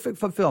specific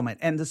fulfillment,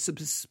 and the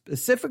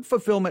specific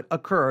fulfillment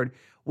occurred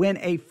when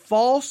a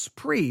false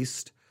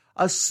priest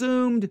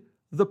assumed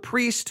the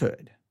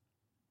priesthood.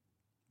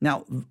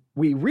 Now,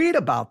 we read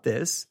about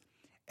this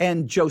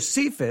and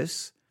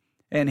Josephus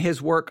and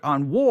his work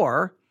on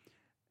war.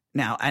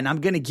 Now, and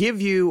I'm going to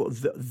give you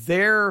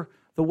the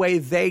way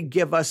they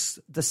give us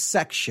the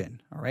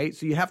section, all right?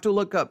 So you have to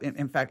look up.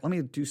 In fact, let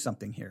me do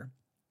something here.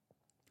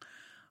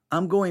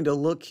 I'm going to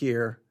look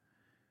here.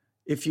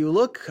 If you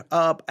look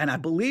up, and I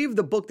believe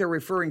the book they're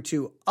referring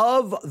to,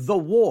 Of the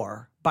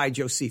War by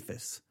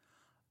Josephus,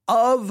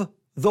 Of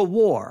the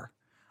War.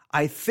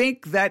 I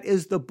think that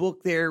is the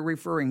book they're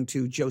referring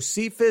to,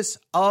 Josephus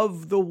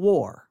of the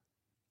War.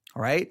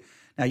 All right.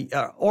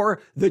 Now,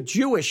 or the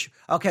Jewish.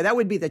 Okay, that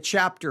would be the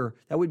chapter.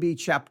 That would be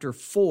chapter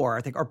 4,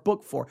 I think, or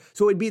book 4.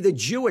 So it would be the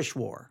Jewish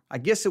War. I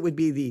guess it would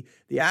be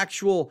the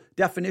actual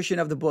definition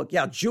of the book.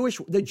 Yeah,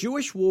 the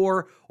Jewish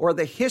War, or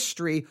the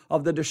history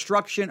of the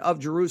destruction of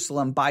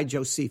Jerusalem by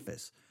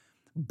Josephus.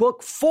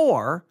 Book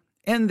 4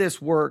 in this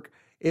work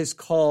is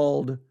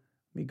called. Let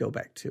me go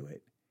back to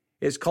it.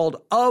 It's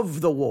called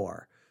Of the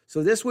War.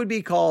 So this would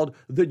be called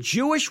The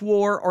Jewish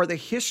War or the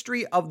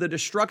History of the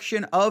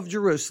Destruction of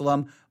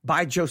Jerusalem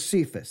by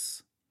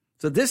Josephus.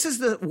 So this is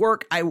the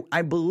work,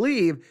 I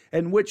believe,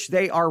 in which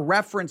they are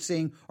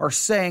referencing or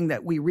saying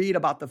that we read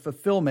about the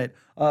fulfillment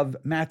of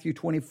Matthew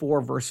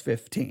 24, verse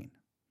 15.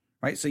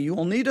 Right? So you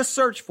will need to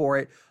search for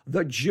it.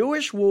 The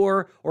Jewish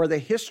War or the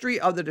History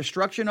of the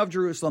Destruction of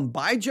Jerusalem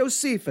by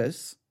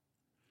Josephus.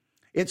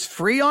 It's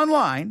free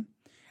online.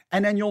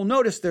 And then you'll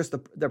notice there's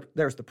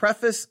the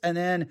preface, and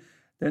then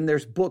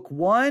there's book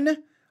one,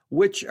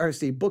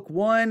 book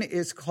one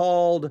is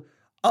called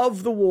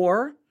Of the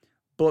War.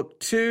 Book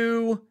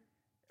two,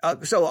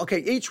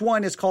 each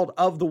one is called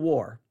Of the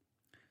War.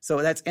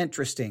 So that's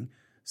interesting.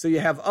 So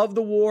you have Of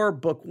the War,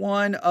 book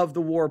one, Of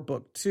the War,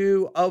 book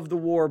two, Of the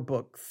War,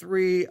 book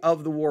three,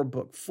 Of the War,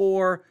 book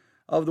four,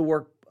 Of the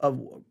War,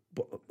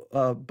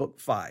 book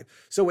five.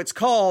 So it's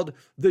called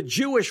The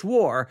Jewish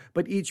War,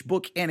 but each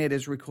book in it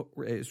is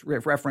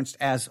referenced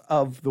as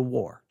Of the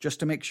War,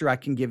 just to make sure I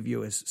can give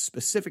you as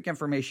specific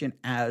information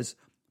as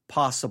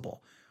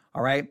possible.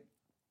 All right.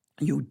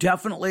 You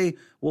definitely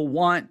will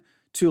want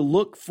to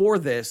look for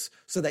this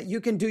so that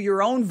you can do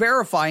your own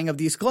verifying of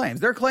these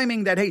claims. They're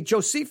claiming that, hey,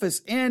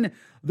 Josephus in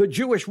the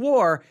Jewish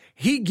War,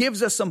 he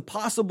gives us some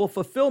possible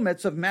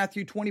fulfillments of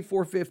Matthew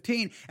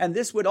 24:15, and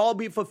this would all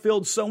be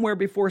fulfilled somewhere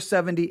before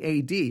 70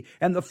 AD.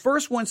 And the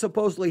first one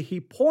supposedly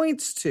he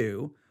points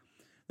to,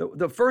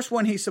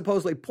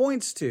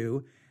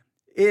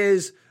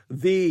 is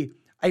a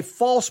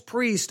false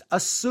priest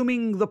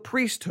assuming the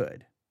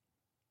priesthood.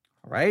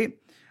 All right?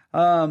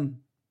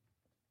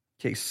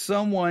 Okay,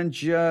 someone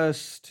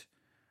just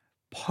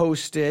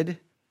posted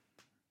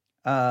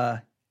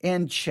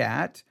in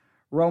chat,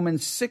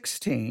 Romans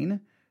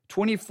 16,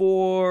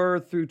 24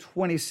 through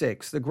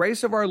 26. The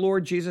grace of our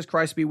Lord Jesus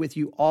Christ be with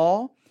you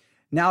all.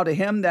 Now to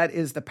him that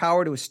is the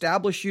power to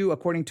establish you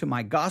according to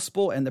my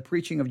gospel and the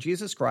preaching of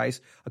Jesus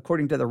Christ,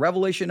 according to the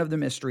revelation of the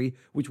mystery,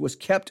 which was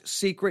kept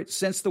secret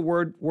since the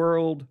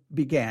world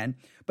began,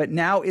 but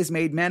now is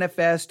made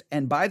manifest,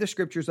 and by the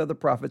scriptures of the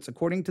prophets,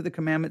 according to the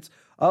commandments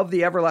of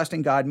the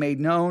everlasting God, made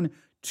known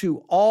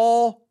to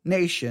all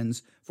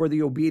nations for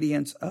the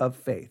obedience of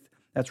faith.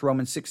 That's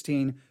Romans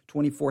 16,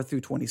 24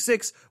 through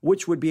 26,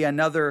 which would be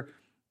another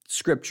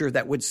scripture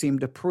that would seem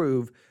to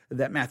prove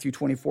that Matthew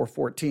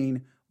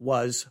 24:14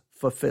 was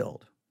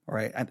fulfilled. All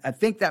right. I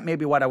think that may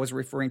be what I was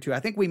referring to. I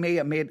think we may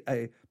have made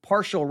a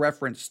partial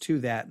reference to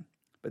that,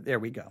 but there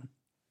we go.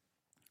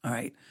 All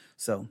right.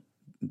 So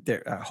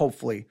there,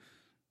 hopefully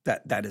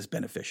that is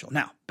beneficial.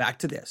 Now, back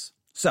to this.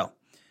 So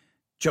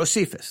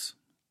Josephus,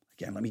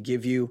 again, let me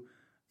give you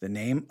the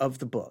name of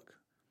the book.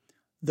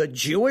 The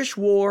Jewish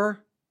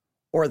War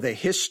or the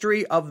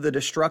History of the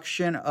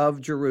Destruction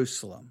of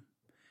Jerusalem.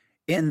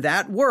 In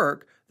that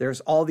work,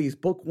 there's all these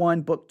book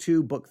one, book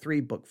two, book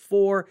three, book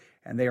four,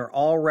 and they are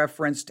all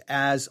referenced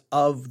as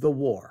Of the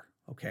War.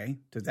 Okay?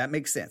 Does that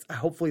make sense?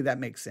 Hopefully that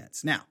makes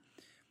sense. Now,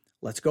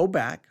 let's go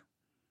back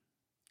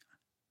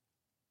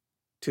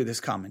to this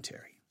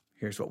commentary.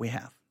 Here's what we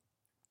have.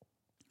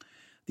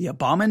 The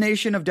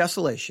abomination of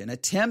desolation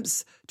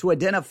attempts to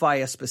identify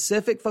a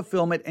specific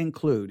fulfillment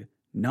include,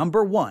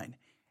 number one,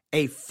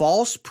 a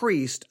false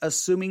priest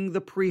assuming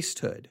the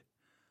priesthood.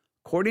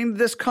 According to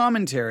this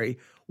commentary,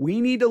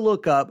 we need to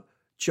look up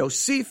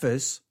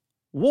Josephus'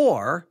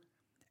 war,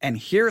 and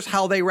here's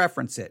how they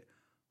reference it.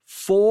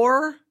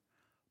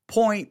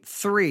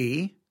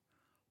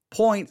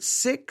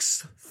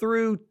 4.3.6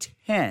 through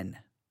 10.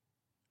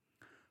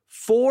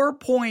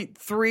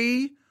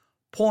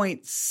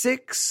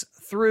 4.3.6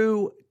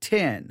 through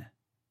 10.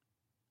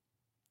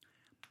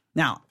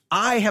 Now,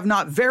 I have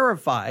not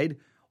verified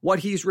what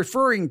he's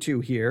referring to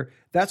here.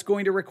 That's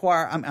going to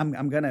require,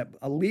 I'm going to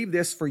leave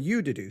this for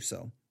you to do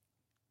so.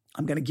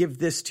 I'm going to give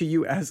this to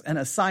you as an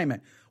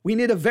assignment. We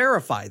need to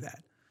verify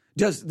that.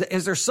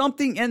 Is there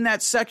something in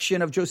that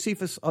section of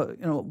Josephus'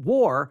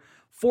 war,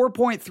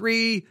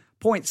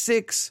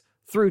 4.3.6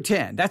 through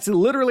 10? That's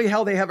literally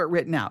how they have it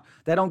written out.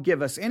 They don't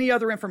give us any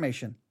other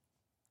information.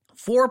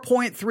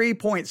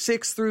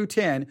 4.3.6 through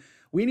 10.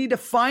 We need to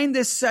find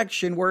this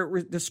section where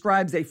it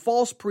describes a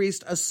false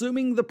priest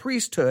assuming the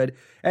priesthood,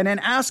 and then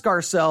ask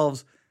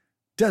ourselves,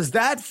 did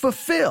that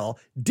fulfill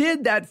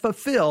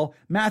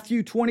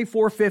Matthew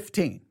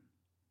 24:15?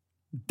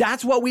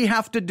 That's what we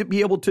have to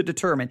be able to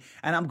determine.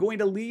 And I'm going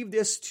to leave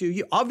this to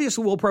you.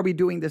 Obviously, we'll probably be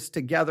doing this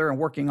together and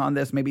working on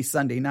this maybe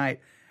Sunday night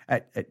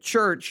at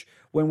church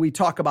when we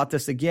talk about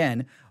this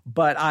again.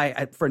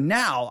 But for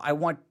now, I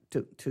want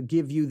to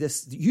give you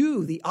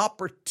the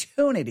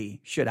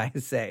opportunity, should I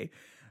say,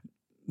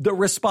 the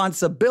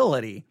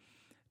responsibility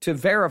to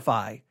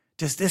verify,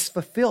 does this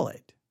fulfill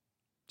it?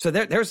 So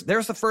there's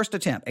the first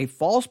attempt. A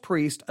false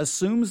priest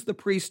assumes the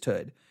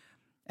priesthood.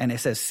 And it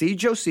says, see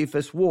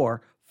Josephus'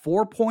 war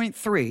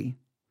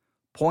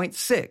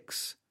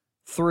 4.3.6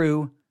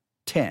 through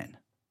 10.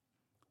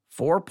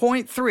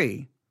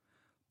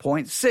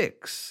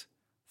 4.3.6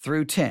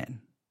 through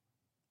 10.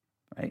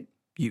 Right?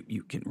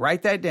 You can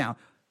write that down.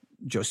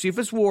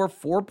 Josephus' war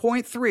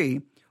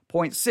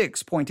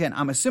 4.3.6.10.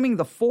 I'm assuming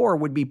the 4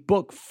 would be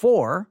book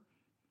 4.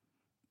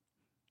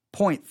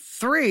 point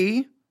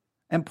 3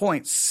 and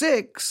point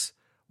 6,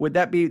 would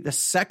that be the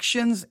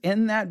sections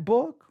in that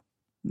book?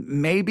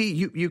 Maybe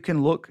you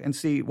can look and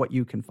see what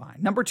you can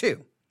find. Number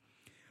 2,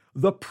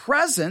 the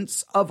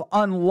presence of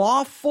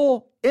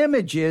unlawful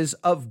images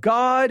of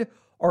God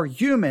or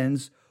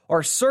humans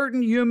or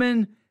certain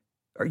humans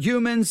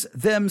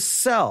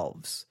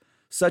themselves,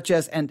 such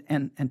as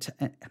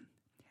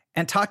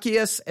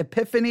Antiochus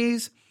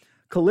Epiphanes,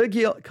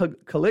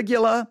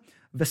 Caligula,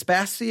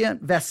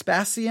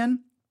 Vespasian,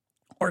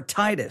 or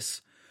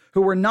Titus,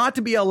 who were not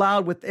to be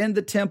allowed within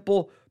the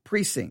temple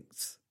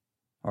precincts.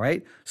 All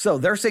right. So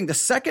they're saying the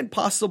second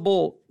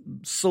possible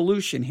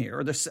solution here,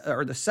 or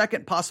the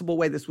second possible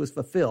way this was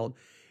fulfilled,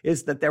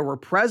 is that there were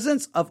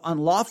presence of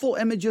unlawful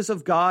images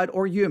of God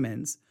or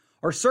humans,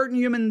 or certain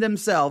human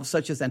themselves,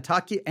 such as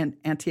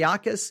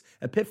Antiochus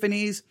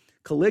Epiphanes,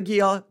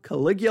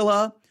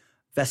 Caligula,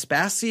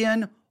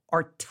 Vespasian,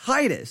 or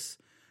Titus,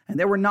 and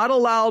they were not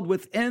allowed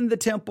within the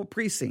temple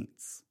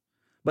precincts.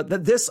 But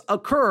that this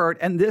occurred,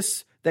 and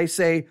this, they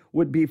say,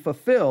 would be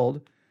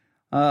fulfilled.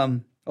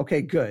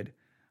 Okay, good.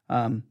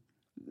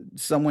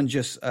 Someone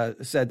just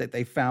said that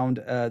they found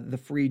the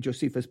free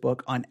Josephus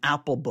book on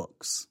Apple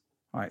Books.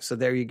 All right, so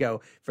there you go.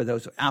 For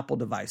those Apple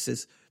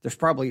devices, there's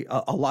probably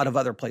a lot of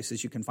other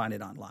places you can find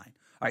it online.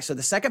 All right, so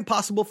the second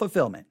possible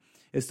fulfillment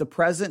is the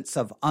presence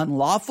of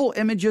unlawful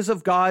images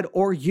of God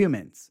or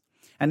humans.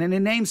 And then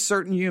it names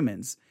certain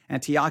humans: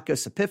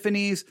 Antiochus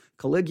Epiphanes,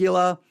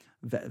 Caligula,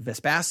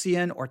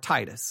 Vespasian, or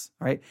Titus,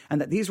 right?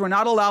 And that these were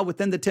not allowed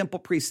within the temple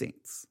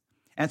precincts.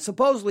 And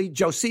supposedly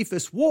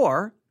Josephus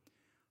wore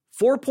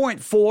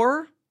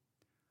 4.4,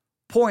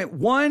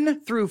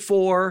 0.1 through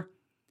 4,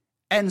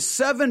 and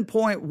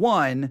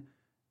 7.1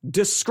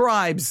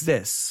 describes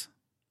this.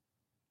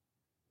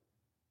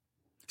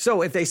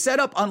 So if they set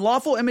up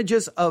unlawful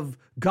images of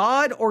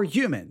God or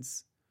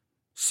humans,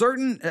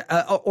 certain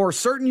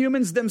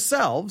humans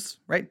themselves,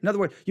 right? In other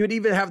words, you would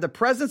either have the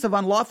presence of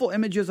unlawful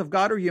images of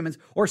God or humans,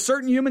 or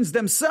certain humans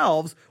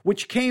themselves,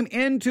 which came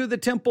into the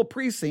temple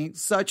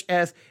precincts, such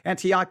as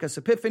Antiochus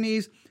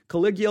Epiphanes,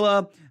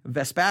 Caligula,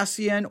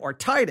 Vespasian, or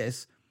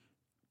Titus.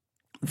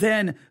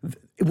 Then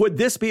would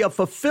this be a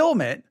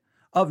fulfillment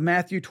of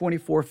Matthew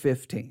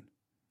 24:15?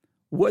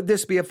 Would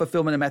this be a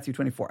fulfillment of Matthew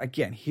 24?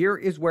 Again, here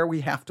is where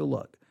we have to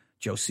look.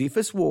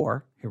 Josephus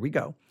wore, here we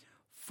go,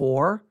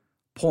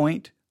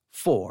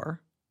 4.4,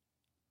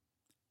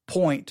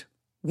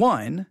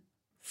 0.1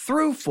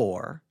 through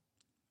 4,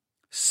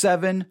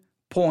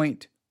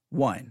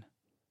 7.1.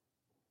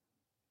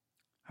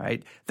 All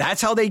right,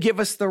 that's how they give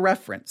us the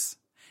reference.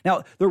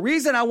 Now, the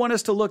reason I want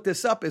us to look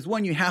this up is,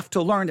 one, you have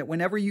to learn that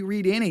whenever you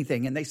read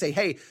anything and they say,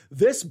 hey,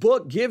 this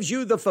book gives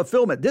you the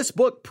fulfillment, this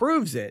book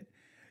proves it,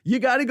 you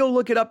got to go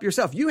look it up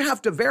yourself. You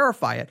have to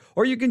verify it,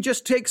 or you can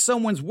just take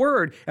someone's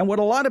word. And what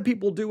a lot of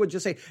people do would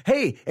just say,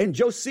 hey, in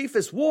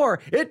Josephus' War,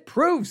 it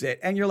proves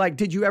it. And you're like,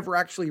 did you ever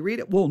actually read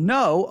it? Well,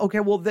 no. Okay,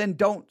 well, then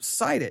don't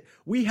cite it.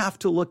 We have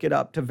to look it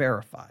up to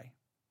verify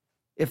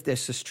if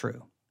this is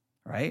true,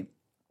 right?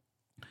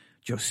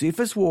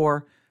 Josephus'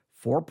 War,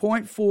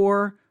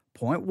 4.4,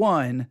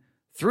 0.1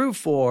 through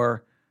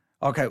 4.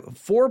 Okay,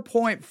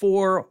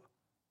 4.4.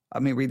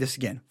 Let me read this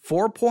again.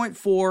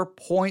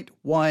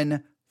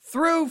 4.4.1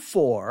 through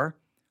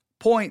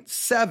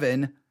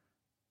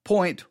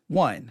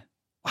 4.7.1.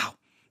 Wow,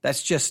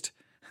 that's just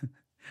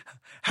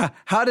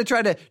how to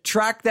try to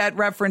track that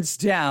reference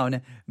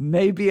down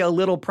may be a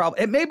little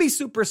problem. It may be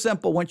super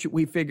simple once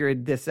we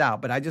figured this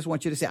out, but I just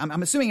want you to say,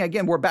 I'm assuming,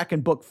 again, we're back in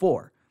book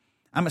 4.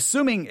 I'm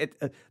assuming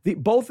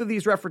both of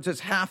these references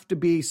have to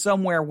be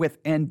somewhere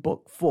within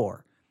book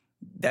 4.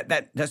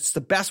 That's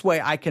the best way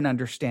I can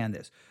understand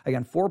this.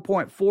 Again,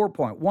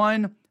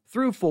 4.4.1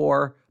 through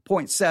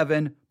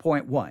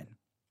 4.7.1.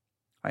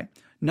 Right?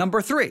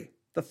 Number 3,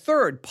 the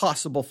third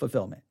possible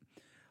fulfillment,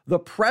 the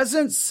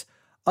presence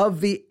of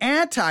the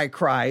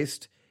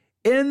Antichrist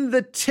in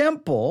the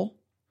temple,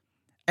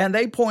 and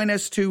they point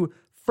us to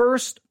 1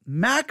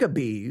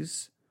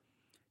 Maccabees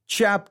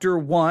chapter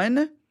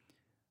 1,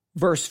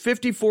 verse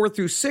 54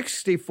 through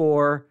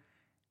 64,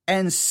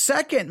 and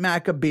 2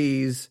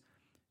 Maccabees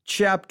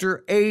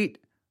chapter 8,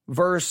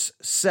 verse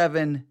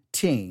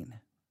 17.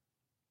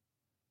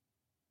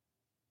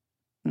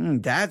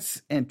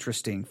 That's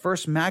interesting. 1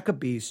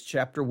 Maccabees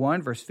chapter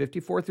 1, verse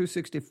 54 through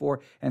 64,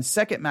 and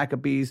 2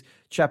 Maccabees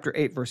chapter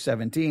 8, verse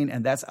 17,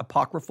 and that's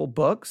apocryphal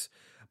books.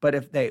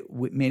 But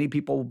many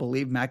people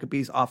believe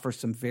Maccabees offers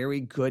some very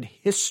good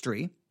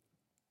history.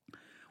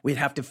 We'd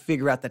have to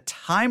figure out the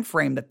time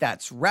frame that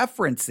that's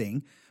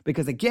referencing,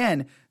 because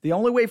again, the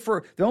only way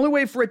for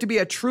it to be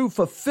a true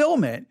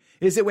fulfillment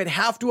is it would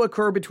have to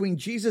occur between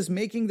Jesus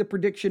making the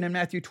prediction in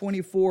Matthew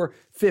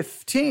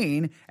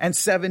 24:15 and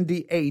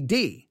 70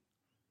 AD.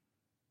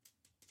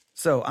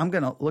 So I'm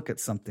going to look at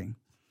something.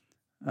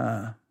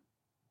 Okay,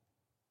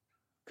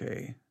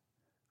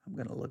 I'm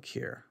going to look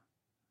here.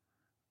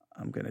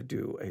 I'm going to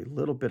do a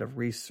little bit of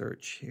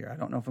research here. I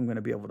don't know if I'm going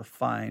to be able to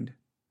find. I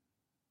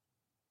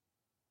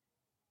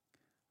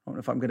don't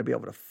know if I'm going to be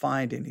able to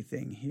find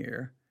anything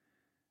here.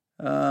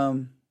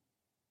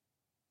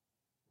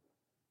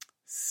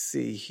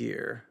 see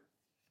here.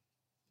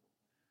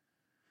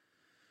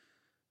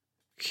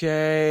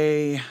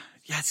 Okay.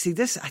 Yeah, see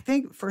this, I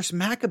think First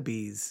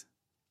Maccabees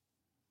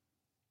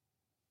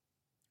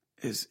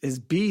is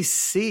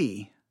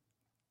BC.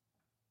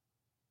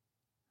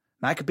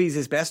 Maccabees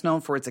is best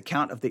known for its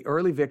account of the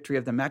early victory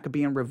of the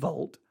Maccabean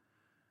revolt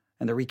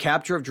and the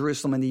recapture of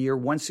Jerusalem in the year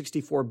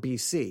 164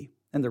 BC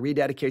and the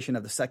rededication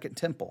of the Second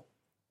Temple,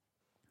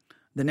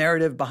 the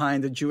narrative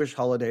behind the Jewish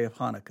holiday of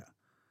Hanukkah.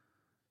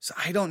 So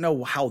I don't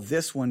know how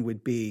this one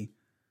would be.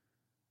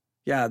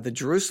 Yeah, the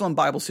Jerusalem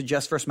Bible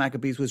suggests First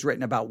Maccabees was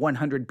written about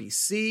 100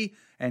 BC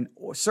and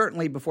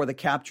certainly before the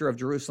capture of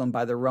Jerusalem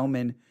by the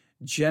Roman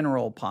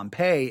general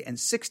Pompey in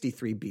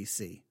 63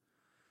 BC.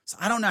 So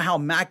I don't know how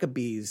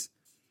Maccabees.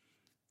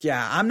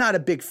 Yeah, I'm not a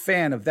big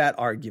fan of that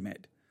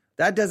argument.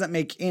 That doesn't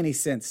make any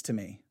sense to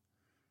me.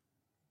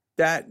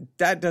 That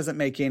doesn't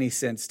make any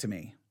sense to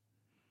me.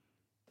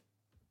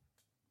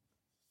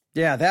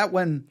 Yeah, that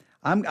one,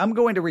 I'm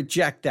going to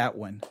reject that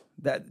one.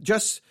 That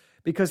just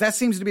because that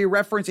seems to be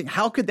referencing,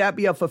 how could that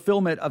be a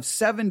fulfillment of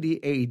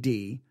 70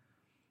 AD?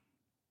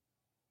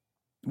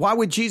 Why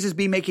would Jesus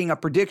be making a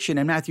prediction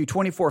in Matthew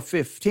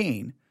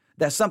 24:15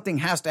 that something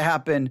has to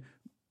happen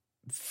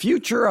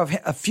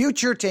a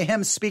future to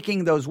him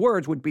speaking those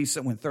words would be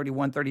somewhere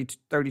 31,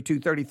 32,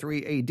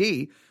 33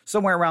 AD,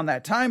 somewhere around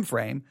that time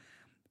frame,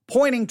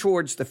 pointing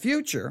towards the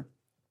future.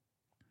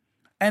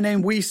 And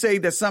then we say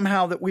that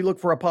somehow that we look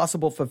for a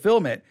possible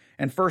fulfillment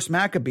in 1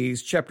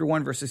 Maccabees chapter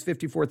 1, verses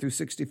 54 through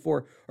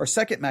 64, or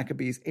 2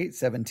 Maccabees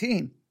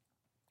 8:17.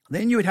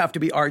 Then you would have to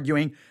be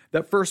arguing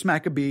that 1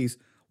 Maccabees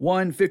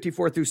 1,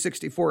 54 through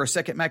 64, or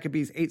 2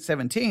 Maccabees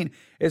 8:17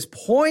 is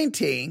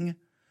pointing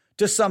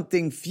to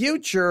something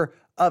future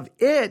of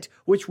it,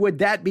 which would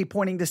that be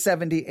pointing to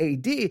 70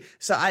 AD?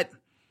 So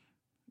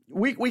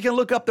we can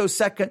look up those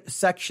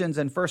sections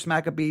in 1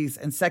 Maccabees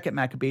and 2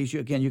 Maccabees.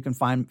 You can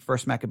find 1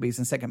 Maccabees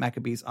and 2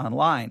 Maccabees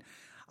online.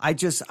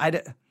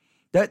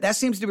 That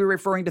seems to be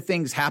referring to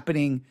things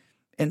happening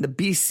in the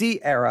BC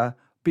era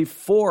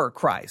before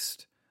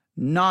Christ,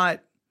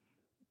 not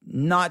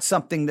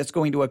something that's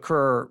going to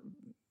occur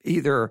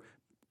either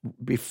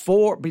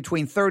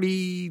between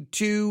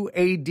 32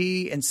 AD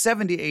and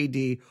 70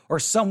 AD, or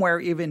somewhere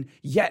even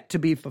yet to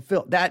be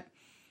fulfilled. That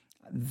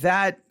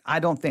I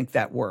don't think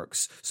that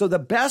works. So the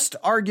best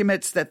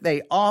arguments that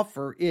they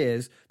offer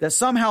is that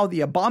somehow the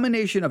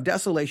abomination of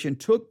desolation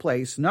took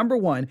place, number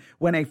one,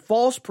 when a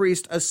false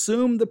priest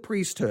assumed the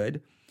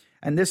priesthood,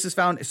 and this is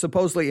found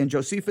supposedly in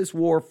Josephus'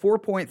 War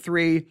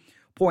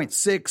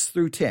 4.3.6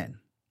 through 10.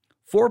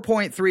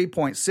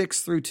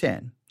 4.3.6 through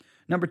 10.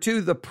 Number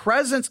two, the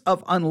presence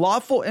of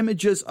unlawful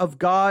images of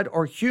God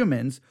or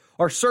humans,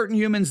 or certain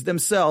humans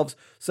themselves,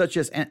 such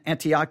as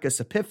Antiochus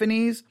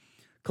Epiphanes,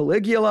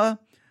 Caligula,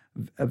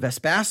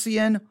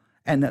 Vespasian,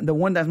 and the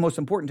one that's most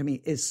important to me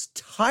is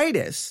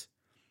Titus,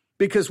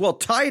 because,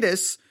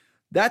 Titus,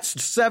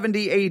 that's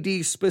 70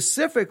 AD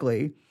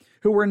specifically,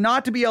 who were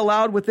not to be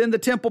allowed within the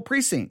temple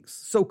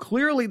precincts. So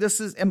clearly this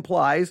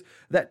implies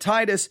that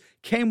Titus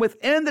came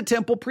within the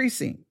temple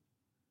precinct.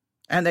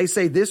 And they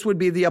say this would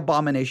be the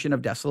abomination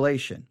of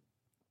desolation.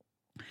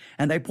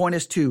 And they point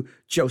us to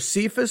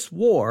Josephus'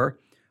 War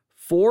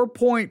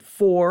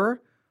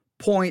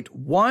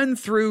 4.4.1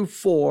 through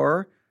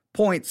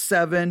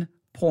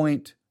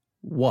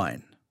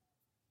 4.7.1.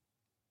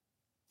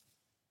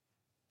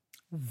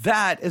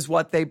 That is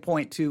what they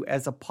point to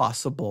as a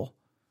possible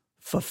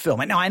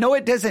fulfillment. Now, I know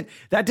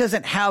that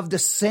doesn't have the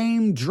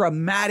same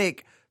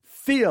dramatic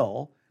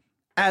feel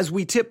as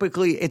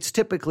it's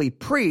typically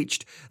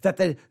preached, that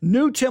the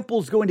new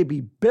temple is going to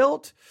be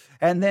built,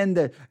 and then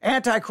the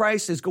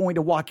Antichrist is going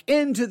to walk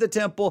into the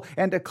temple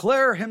and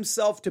declare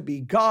himself to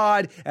be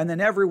God, and then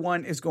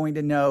everyone is going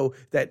to know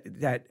that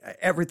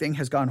everything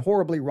has gone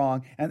horribly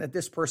wrong and that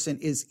this person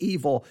is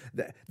evil.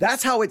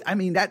 That's how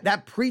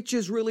that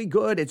preaches really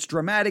good. It's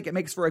dramatic. It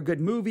makes for a good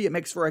movie. It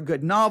makes for a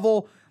good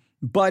novel.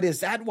 But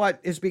is that what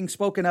is being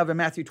spoken of in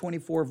Matthew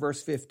 24,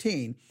 verse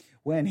 15,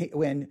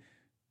 when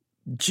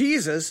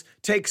Jesus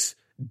takes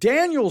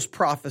Daniel's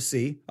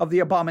prophecy of the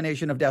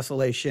abomination of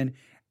desolation,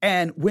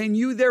 and when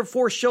you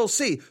therefore shall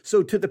see.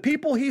 So to the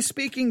people he's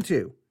speaking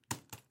to,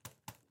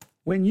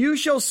 when you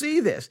shall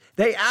see this,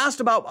 they asked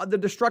about the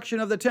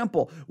destruction of the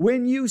temple.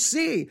 When you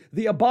see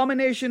the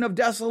abomination of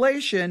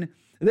desolation,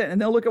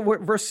 and they'll look at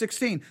verse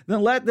 16,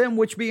 then let them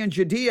which be in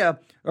Judea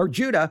or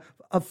Judah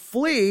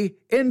flee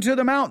into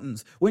the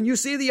mountains. When you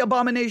see the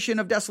abomination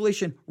of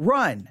desolation,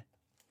 run.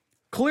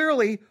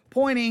 Clearly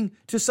pointing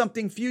to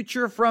something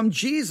future from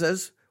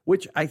Jesus,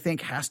 which I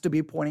think has to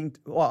be pointing,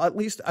 at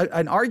least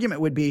an argument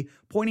would be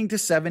pointing to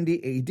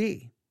 70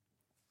 AD.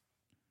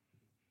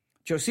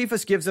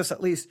 Josephus gives us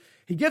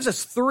he gives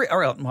us three,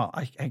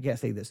 I can't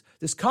say this.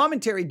 This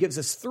commentary gives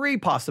us three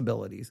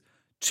possibilities.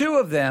 Two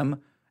of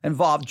them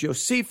involve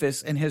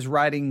Josephus and his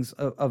writings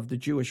of the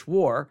Jewish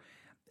war.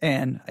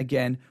 And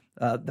again,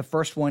 the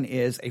first one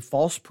is a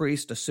false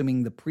priest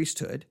assuming the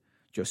priesthood.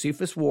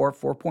 Josephus' War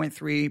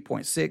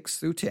 4.3.6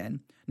 through 10.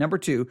 Number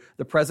two,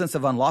 the presence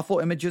of unlawful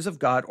images of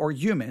God or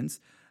humans.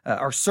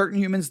 are certain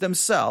humans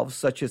themselves,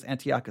 such as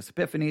Antiochus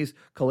Epiphanes,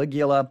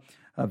 Caligula,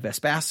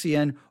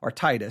 Vespasian, or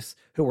Titus,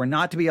 who were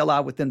not to be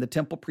allowed within the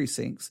temple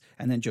precincts.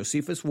 And then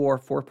Josephus War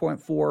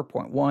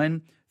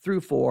 4.4.1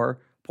 through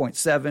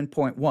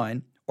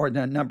 4.7.1, or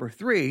then number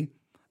 3,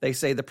 they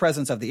say the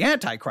presence of the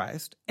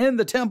Antichrist in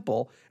the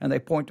temple, and they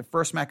point to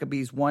 1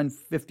 Maccabees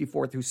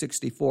 1:54 through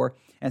 64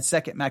 and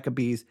 2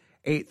 Maccabees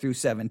 8 through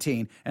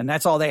 17. And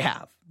that's all they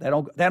have. They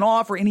don't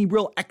offer any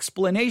real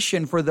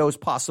explanation for those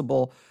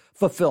possible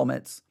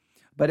fulfillments.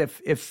 But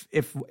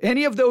if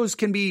any of those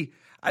can be,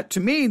 to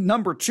me,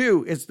 number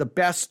 2 is the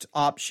best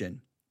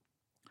option.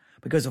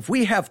 Because if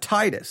we have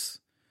Titus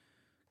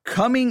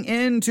coming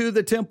into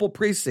the temple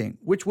precinct,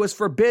 which was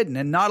forbidden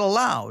and not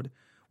allowed,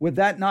 would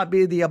that not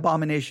be the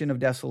abomination of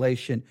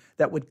desolation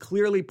that would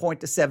clearly point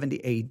to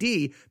 70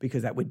 AD?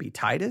 Because that would be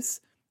Titus,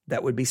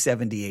 that would be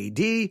 70 AD,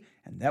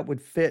 and that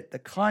would fit the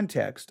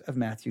context of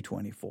Matthew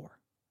 24.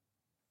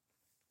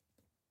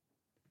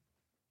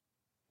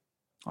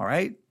 All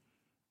right?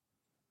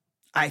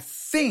 I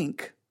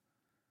think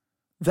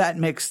that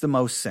makes the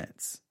most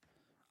sense.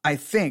 I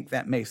think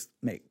that makes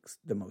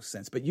the most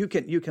sense. But you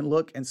can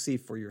look and see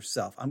for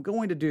yourself. I'm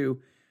going to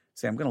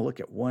look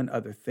at one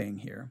other thing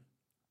here.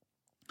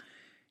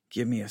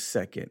 Give me a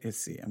second. Let's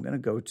see. I'm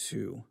going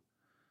to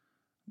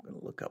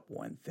look up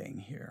one thing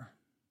here.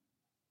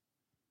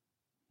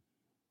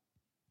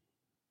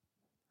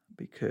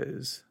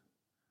 Because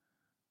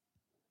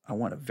I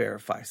want to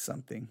verify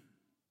something.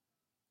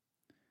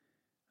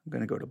 I'm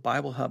going to go to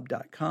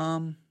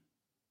BibleHub.com.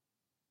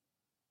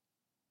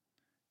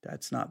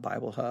 That's not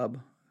Bible Hub.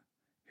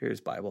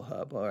 Here's Bible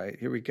Hub. All right,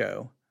 here we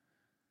go.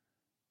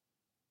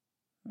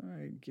 All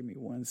right, give me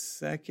 1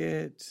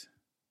 second.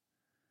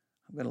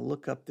 I'm going to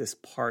look up this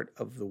part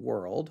of the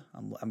world.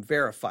 I'm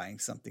verifying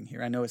something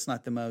here. I know it's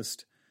not the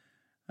most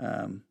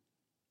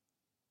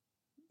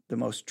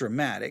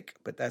dramatic,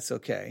 but that's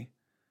okay.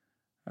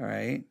 All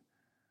right.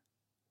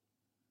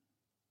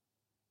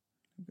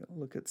 I'm going to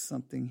look at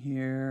something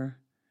here.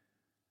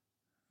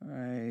 All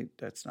right,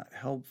 that's not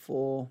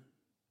helpful.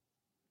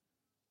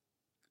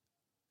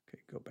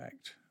 Okay, go back.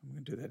 I'm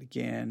going to do that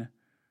again.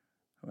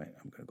 All right,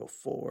 I'm going to go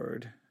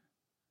forward.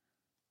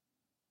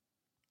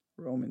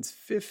 Romans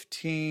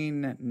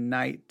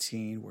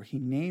 15:19, where he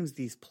names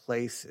these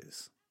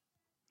places.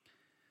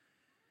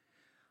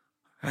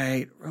 All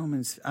right,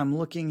 Romans, I'm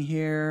looking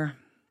here.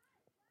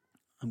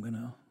 I'm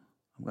gonna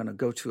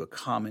go to a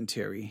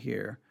commentary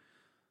here.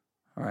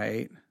 All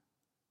right.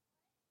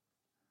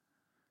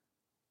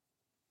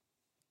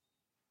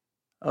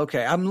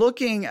 Okay, I'm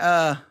looking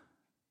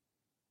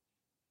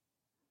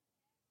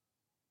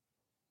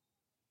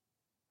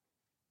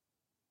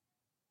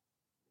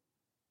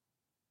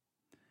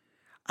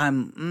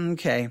I'm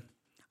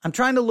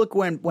trying to look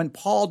when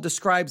Paul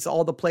describes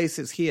all the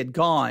places he had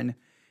gone,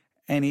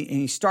 and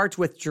he starts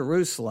with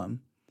Jerusalem.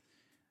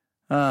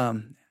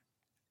 And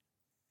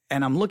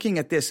I'm looking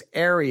at this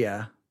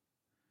area.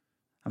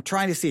 I'm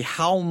trying to see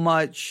how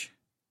much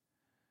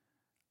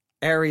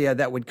area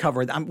that would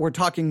cover. We're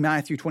talking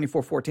Matthew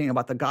 24:14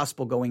 about the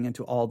gospel going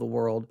into all the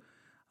world.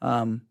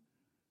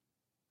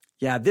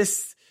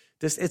 This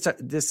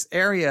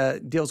area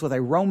deals with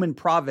a Roman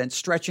province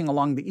stretching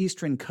along the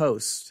eastern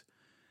coast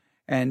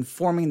and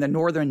forming the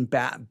northern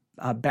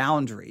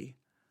boundary,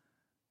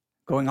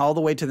 going all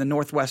the way to the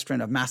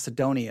northwestern of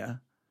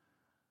Macedonia.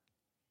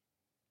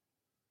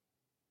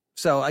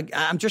 So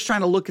I'm just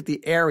trying to look at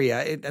the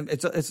area.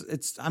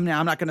 I'm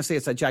not going to say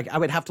it's a jacket. I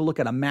would have to look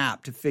at a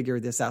map to figure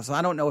this out. So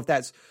I don't know if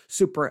that's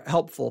super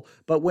helpful.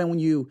 But when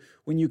you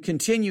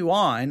continue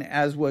on,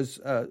 as was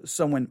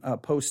someone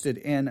posted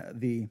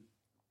in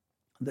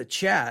the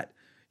chat,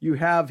 you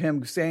have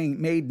him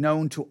saying made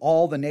known to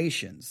all the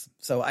nations.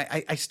 So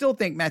I still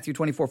think Matthew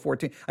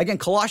 24:14. Again,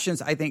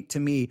 Colossians, I think, to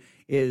me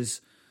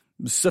is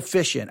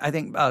sufficient. I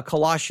think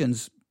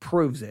Colossians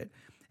proves it.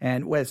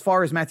 And as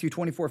far as Matthew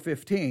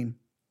 24:15,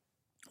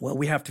 well,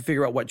 we have to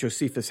figure out what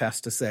Josephus has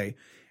to say,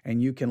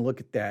 and you can look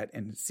at that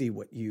and see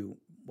what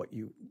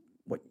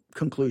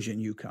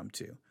conclusion you come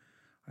to. All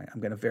right, I'm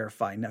going to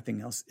verify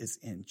nothing else is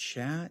in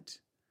chat.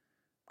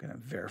 I'm going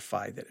to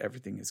verify that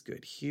everything is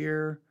good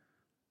here,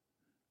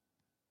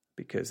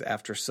 because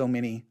after so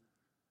many,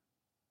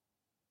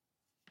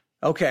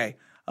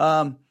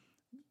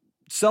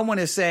 someone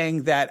is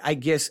saying that I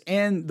guess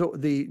in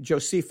the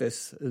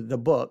Josephus, the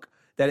book,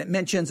 that it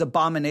mentions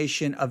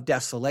abomination of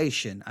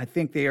desolation. I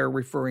think they are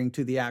referring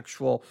to the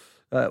actual,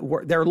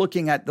 they're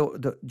looking at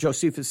the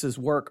Josephus's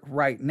work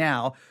right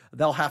now.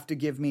 They'll have to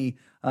give me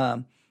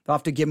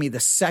the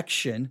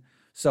section.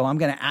 So I'm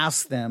going to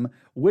ask them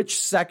which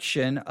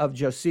section of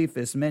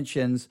Josephus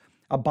mentions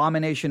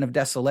abomination of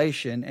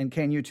desolation, and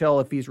can you tell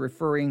if he's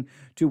referring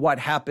to what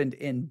happened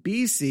in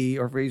BC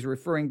or if he's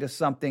referring to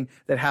something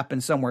that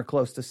happened somewhere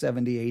close to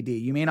 70 AD.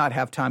 You may not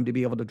have time to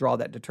be able to draw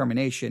that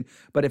determination,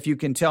 but if you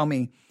can tell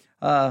me,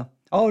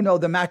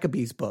 the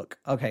Maccabees book.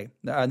 Okay,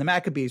 the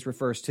Maccabees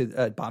refers to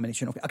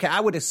abomination. Okay, I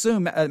would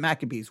assume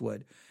Maccabees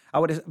would.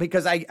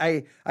 Because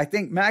I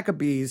think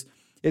Maccabees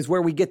is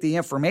where we get the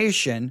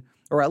information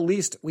or at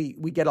least we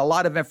get a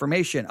lot of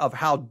information of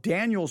how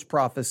Daniel's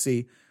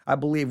prophecy, I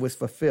believe, was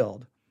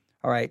fulfilled.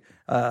 All right.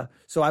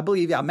 So I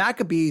believe,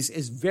 Maccabees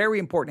is very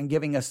important in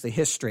giving us the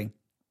history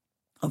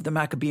of the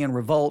Maccabean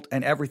revolt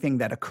and everything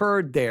that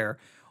occurred there,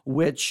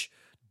 which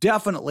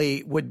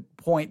definitely would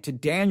point to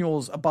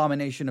Daniel's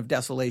abomination of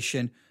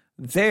desolation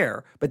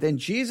there. But then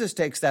Jesus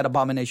takes that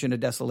abomination of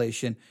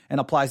desolation and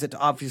applies it to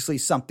obviously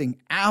something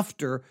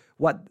after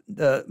what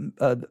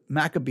the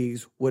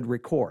Maccabees would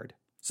record.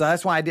 So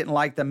that's why I didn't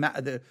like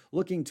the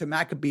looking to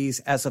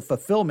Maccabees as a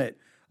fulfillment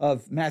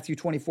of Matthew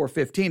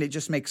 24:15. It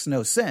just makes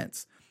no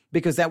sense.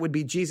 Because that would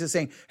be Jesus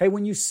saying, hey,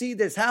 when you see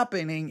this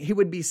happening, he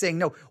would be saying,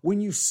 no, when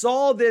you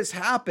saw this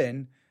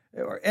happen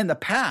in the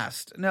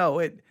past.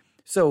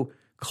 So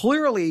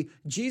clearly,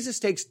 Jesus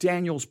takes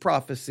Daniel's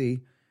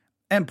prophecy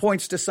and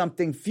points to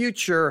something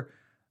future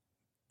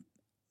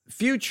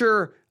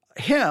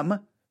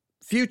them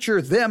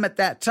at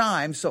that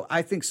time. So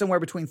I think somewhere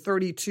between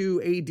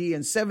 32 AD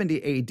and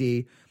 70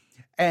 AD.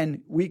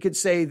 And we could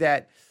say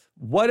that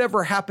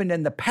whatever happened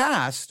in the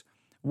past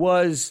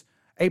was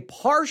a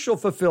partial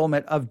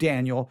fulfillment of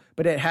Daniel,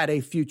 but it had a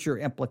future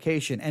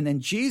implication. And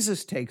then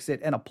Jesus takes it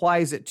and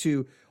applies it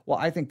to,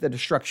 I think the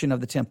destruction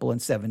of the temple in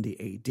 70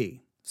 AD.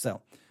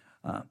 So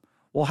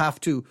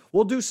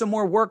we'll do some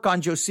more work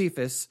on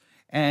Josephus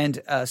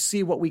and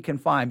see what we can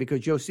find,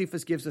 because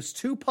Josephus gives us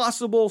two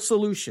possible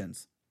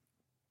solutions,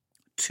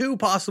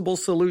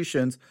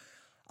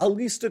 at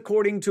least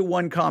according to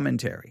one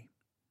commentary.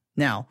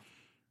 Now,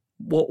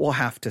 we'll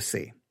have to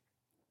see.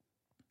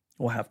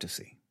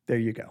 There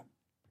you go.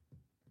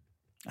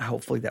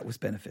 Hopefully that was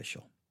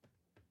beneficial.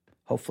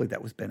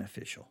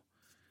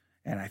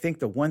 And I think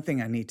the one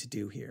thing I need to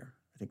do here,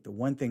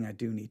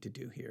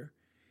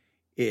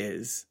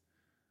 is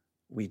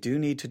we do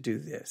need to do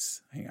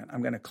this. Hang on,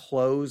 I'm going to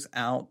close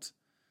out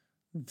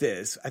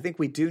this. I think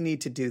we do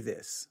need to do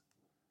this.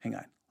 Hang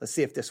on, let's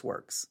see if this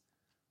works.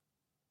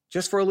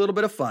 Just for a little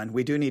bit of fun,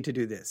 we do need to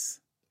do this.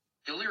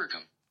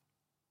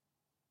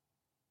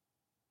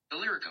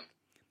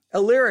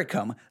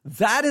 Illyricum.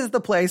 That is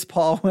the place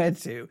Paul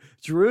went to.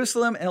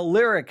 Jerusalem and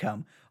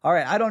Illyricum. All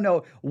right, I don't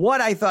know what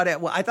I thought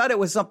I thought it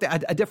was something,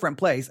 a different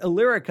place,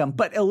 Illyricum,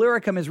 but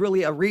Illyricum is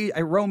really a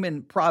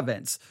Roman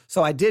province.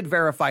 So I did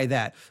verify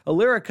that.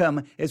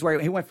 Illyricum is where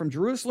he went from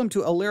Jerusalem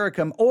to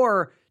Illyricum,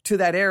 or to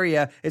that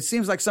area. It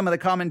seems like some of the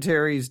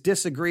commentaries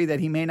disagree that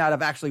he may not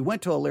have actually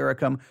went to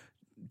Illyricum,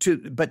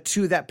 but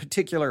to that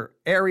particular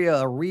area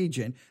or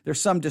region.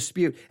 There's some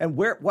dispute. And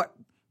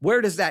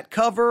where does that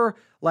cover?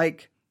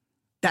 Like,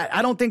 that,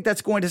 I don't think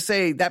that's going to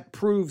say that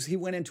proves he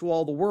went into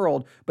all the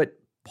world, but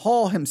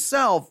Paul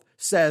himself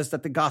says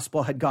that the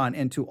gospel had gone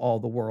into all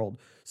the world.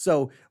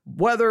 So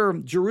whether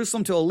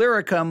Jerusalem to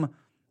Illyricum,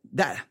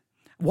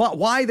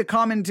 why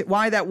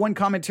that one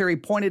commentary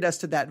pointed us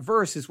to that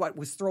verse is what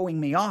was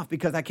throwing me off,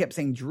 because I kept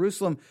saying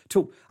Jerusalem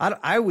to,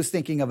 I was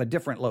thinking of a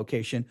different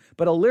location,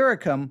 but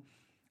Illyricum,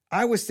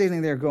 I was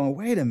sitting there going,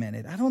 wait a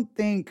minute, I don't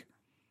think,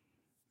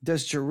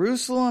 does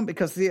Jerusalem,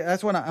 because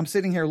that's what I'm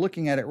sitting here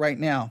looking at it right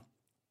now.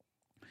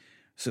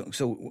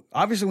 So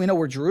obviously we know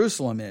where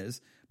Jerusalem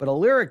is, but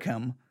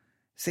Illyricum,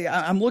 see,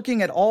 I'm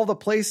looking at all the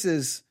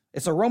places.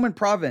 It's a Roman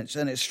province,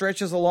 and it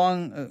stretches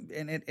along,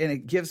 and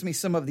it gives me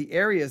some of the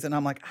areas, and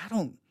I'm like,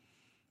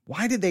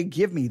 why did they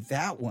give me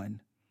that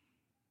one?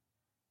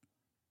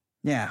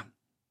 Yeah,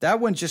 that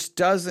one just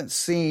doesn't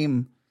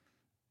seem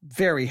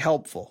very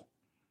helpful.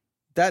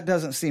 That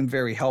doesn't seem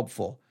very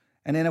helpful.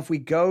 And then if we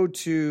go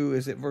to,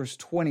 is it verse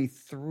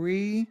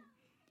 23? If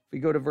we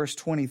go to verse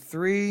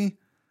 23,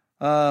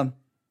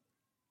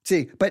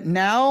 see, but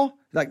now,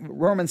 like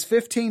Romans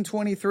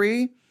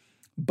 15:23,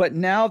 but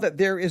now that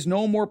there is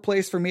no more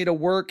place for me to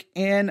work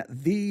in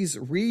these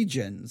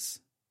regions.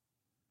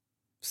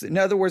 So in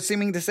other words,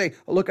 seeming to say,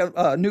 look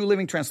at New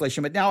Living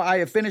Translation, but now I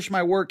have finished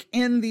my work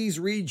in these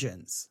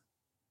regions.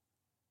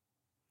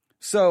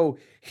 So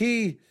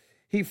he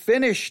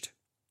finished,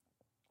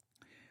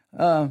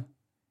 in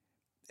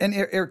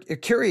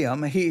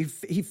Icarium, he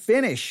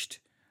finished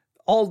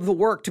all the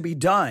work to be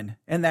done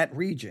in that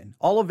region.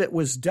 All of it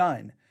was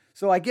done.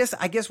 So I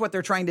guess what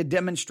they're trying to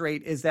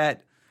demonstrate is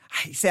that,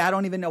 I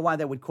don't even know why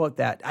they would quote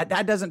that.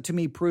 That doesn't, to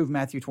me, prove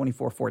Matthew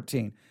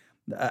 24:14.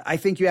 I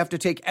think you have to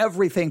take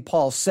everything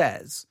Paul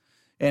says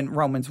in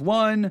Romans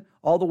 1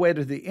 all the way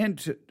to the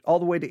end,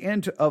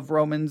 of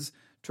Romans,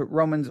 to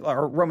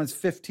Romans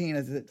 15,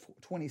 is it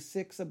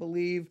 26, I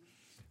believe?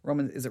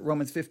 Is it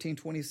Romans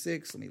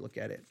 15:26? Let me look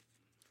at it.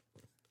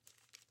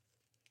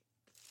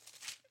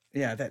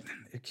 Yeah, that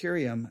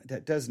Icarium,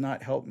 that does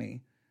not help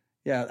me.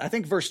 Yeah, I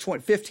think verse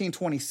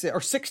 15:26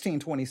 or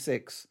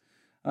 16:26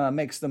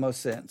 makes the most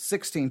sense.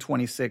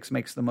 16:26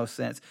 makes the most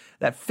sense.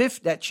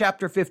 That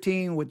chapter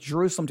 15 with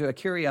Jerusalem to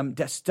Icarium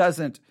just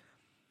doesn't.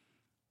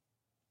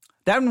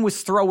 That one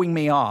was throwing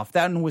me off.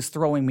 That one was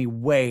throwing me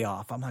way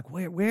off. I'm like,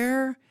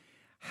 where,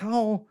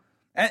 how?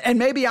 And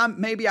maybe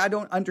I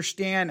don't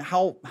understand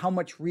how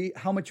much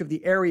of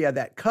the area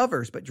that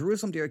covers, but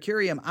Jerusalem to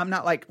Icarium, I'm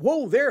not like,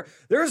 whoa,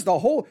 there's the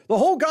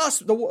whole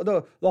gospel,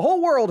 the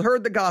whole world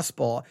heard the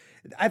gospel.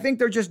 I think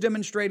they're just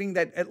demonstrating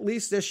that at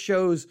least this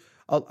shows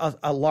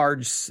a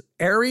large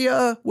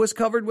area was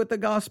covered with the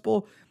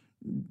gospel.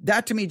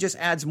 That to me just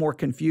adds more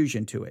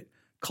confusion to it.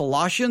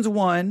 Colossians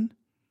 1,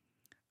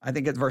 I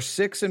think it's verse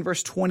 6 and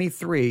verse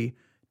 23,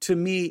 to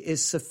me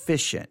is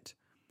sufficient,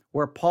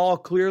 where Paul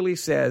clearly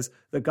says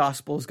the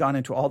gospel has gone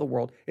into all the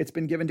world. It's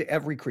been given to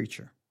every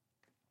creature.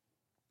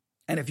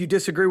 And if you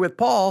disagree with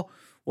Paul,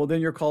 well,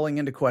 then you're calling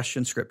into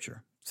question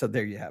Scripture. So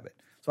there you have it.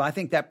 So I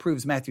think that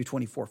proves Matthew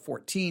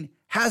 24:14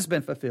 has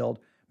been fulfilled.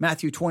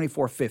 Matthew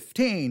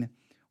 24:15,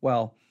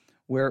 well,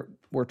 we're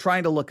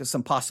trying to look at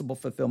some possible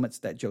fulfillments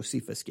that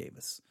Josephus gave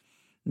us.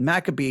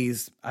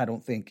 Maccabees, I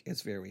don't think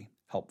is very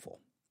helpful.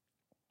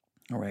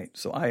 All right,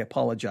 so I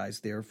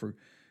apologize there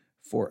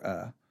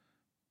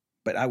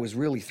but I was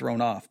really thrown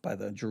off by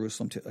the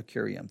Jerusalem to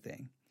Icarium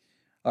thing.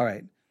 All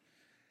right.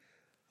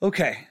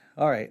 Okay.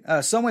 All right.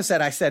 Someone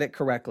said I said it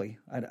correctly.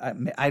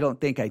 I don't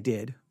think I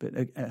did, but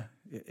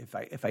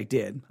if I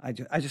did,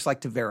 I just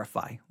like to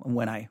verify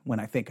when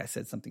I think I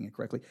said something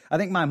incorrectly. I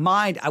think my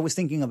mind, I was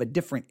thinking of a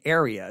different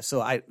area.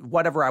 So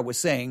whatever I was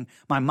saying,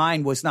 my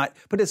mind was not,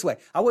 put it this way,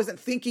 I wasn't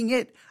thinking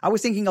it. I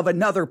was thinking of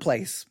another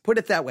place. Put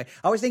it that way.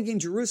 I was thinking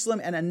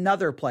Jerusalem and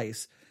another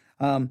place.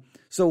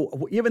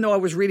 So even though I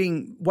was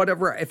reading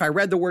whatever, if I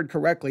read the word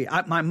correctly,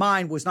 my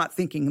mind was not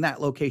thinking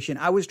that location.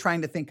 I was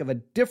trying to think of a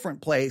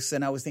different place,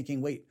 and I was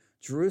thinking, wait,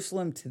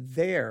 Jerusalem to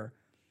there.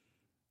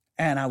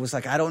 And I was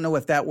like, I don't know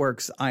if that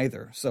works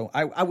either. So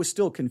I was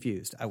still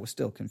confused.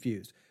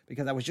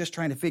 Because I was just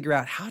trying to figure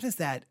out how does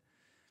that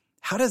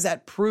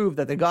prove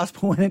that the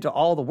gospel went into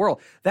all the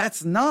world?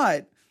 That's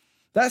not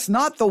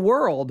the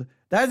world.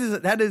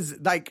 That is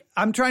like,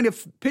 I'm trying to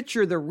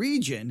picture the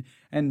region.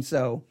 And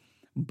so,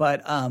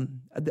 but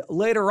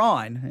later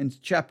on in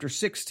chapter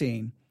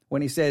 16,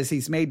 when he says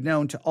he's made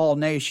known to all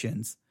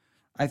nations,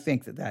 I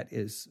think that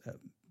is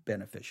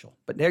beneficial.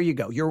 But there you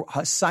go. Your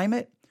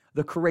assignment,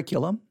 the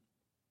curriculum,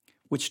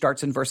 which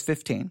starts in verse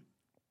 15,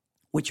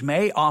 which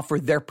may offer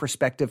their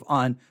perspective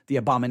on the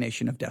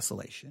abomination of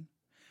desolation.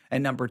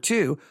 And number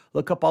 2,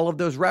 look up all of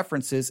those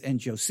references in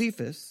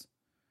Josephus.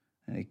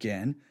 And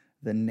again,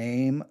 the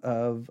name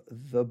of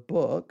the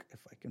book, if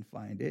I can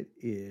find it,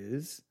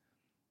 is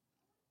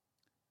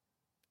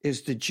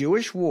the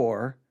Jewish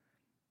War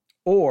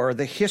or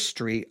the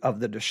History of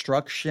the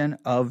Destruction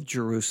of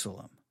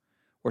Jerusalem.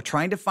 We're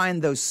trying to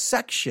find those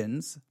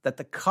sections that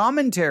the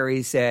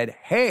commentary said,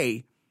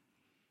 hey,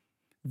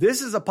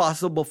 this is a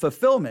possible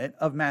fulfillment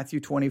of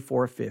Matthew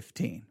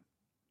 24:15.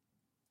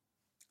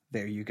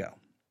 There you go.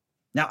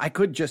 Now, I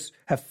could just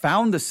have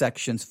found the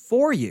sections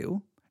for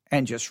you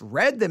and just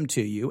read them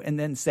to you and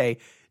then say,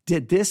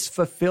 did this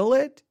fulfill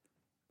it?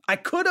 I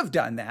could have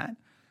done that.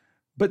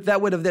 But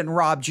that would have then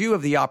robbed you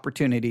of the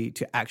opportunity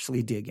to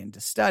actually dig into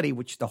study,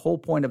 which the whole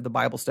point of the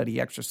Bible study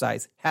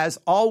exercise has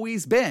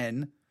always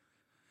been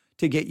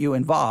to get you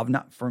involved,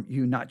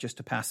 not just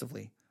to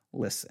passively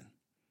listen.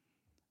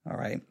 All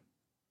right.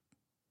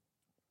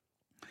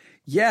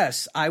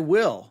 Yes, I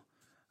will.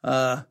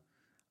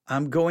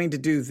 I'm going to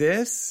do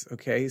this.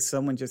 Okay.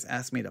 Someone just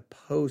asked me to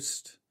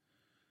post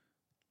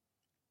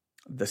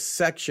the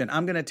section.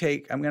 I'm going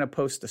to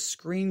post a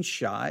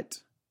screenshot.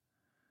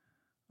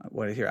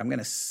 What is here? I'm going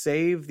to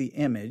save the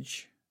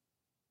image.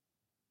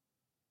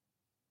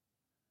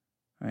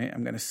 All right,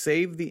 I'm going to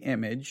save the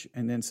image,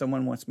 and then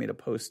someone wants me to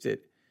post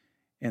it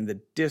in the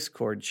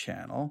Discord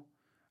channel. All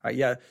right,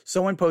 yeah,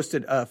 someone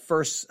posted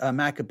First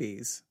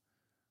Maccabees.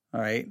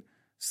 All right,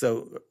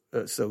 so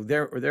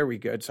there we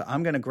go. So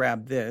I'm going to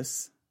grab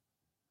this.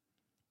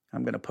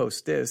 I'm going to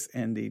post this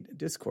in the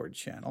Discord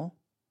channel,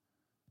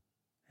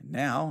 and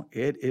now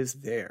it is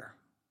there.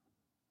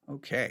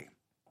 Okay.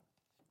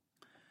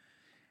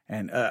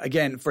 And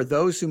again, for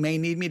those who may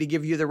need me to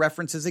give you the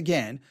references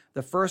again,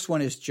 the first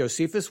one is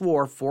Josephus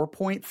War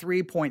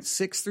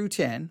 4.3.6 through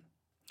 10.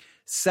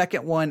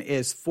 Second one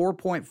is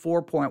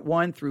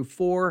 4.4.1 through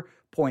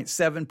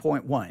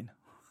 4.7.1.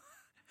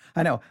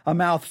 I know, a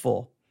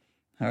mouthful.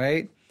 All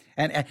right.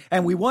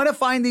 And we want to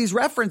find these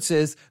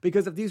references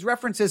because if these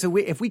references,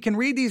 if we can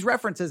read these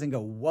references and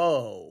go,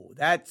 whoa,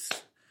 that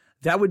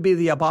would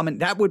be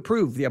that would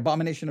prove the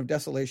abomination of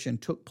desolation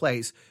took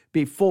place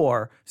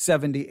before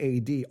 70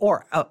 AD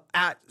or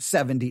at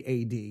 70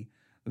 AD,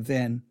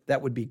 then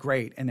that would be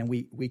great. And then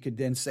we could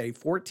then say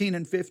 14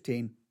 and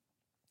 15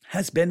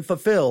 has been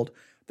fulfilled.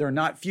 They're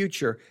not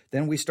future.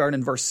 Then we start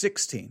in verse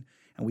 16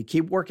 and we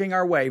keep working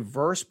our way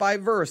verse by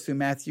verse through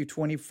Matthew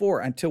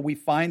 24 until we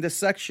find the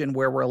section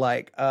where we're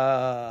like,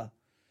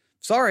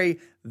 sorry,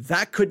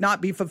 that could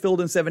not be fulfilled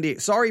in 70.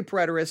 Sorry,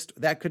 preterist,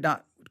 that could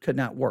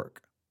not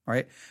work. All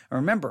right. And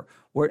remember,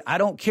 I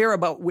don't care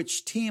about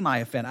which team I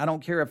offend. I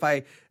don't care if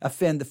I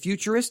offend the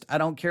futurist. I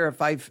don't care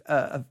if I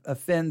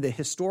offend the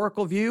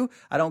historical view.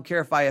 I don't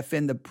care if I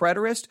offend the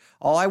preterist.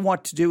 All I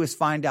want to do is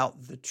find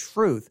out the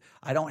truth.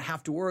 I don't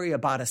have to worry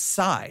about a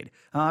side.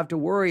 I don't have to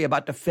worry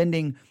about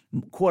defending,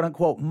 quote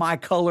unquote, my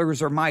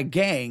colors or my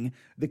gang.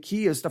 The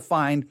key is to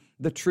find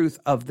the truth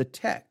of the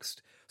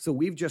text. So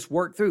we've just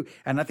worked through,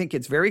 and I think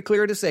it's very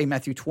clear to say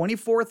Matthew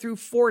 24 through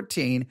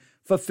 14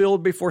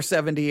 fulfilled before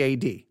 70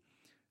 AD.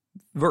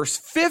 Verse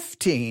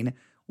 15,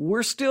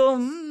 we're still,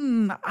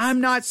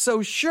 I'm not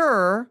so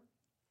sure,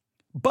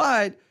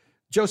 but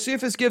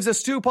Josephus gives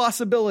us two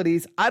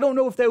possibilities. I don't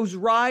know if those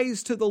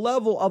rise to the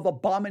level of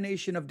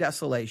abomination of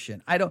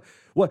desolation.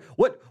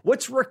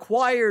 What's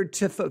required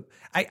to,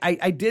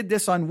 I did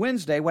this on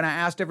Wednesday when I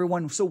asked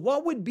everyone, so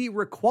what would be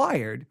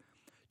required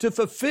to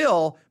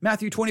fulfill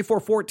Matthew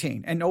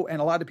 24:14? And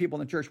a lot of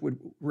people in the church would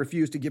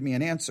refuse to give me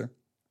an answer.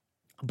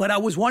 But I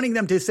was wanting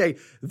them to say,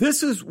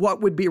 this is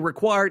what would be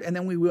required. And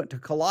then we went to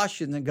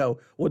Colossians and go,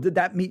 well, did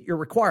that meet your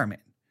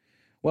requirement?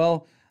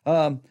 Well,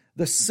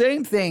 the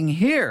same thing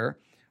here.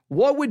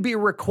 What would be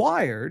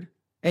required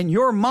in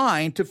your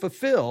mind to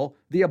fulfill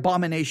the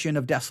abomination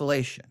of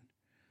desolation?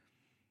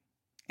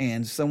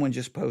 And someone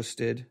just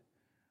posted,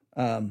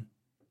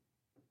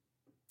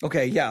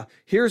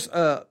 here's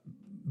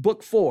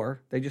book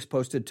 4. They just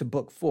posted to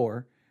book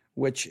 4,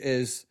 which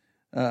is,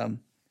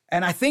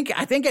 and I think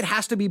it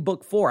has to be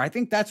book 4. I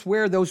think that's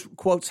where those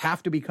quotes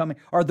have to be coming,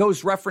 or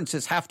those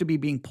references have to be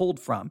being pulled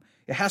from.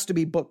 It has to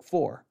be book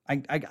 4.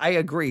 I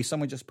agree.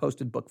 Someone just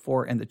posted book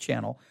 4 in the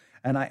channel.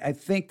 And I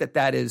think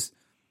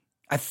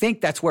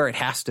that's where it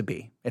has to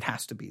be. It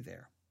has to be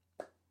there.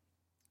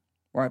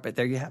 All right, but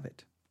there you have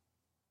it.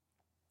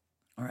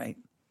 All right.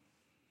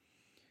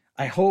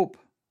 I hope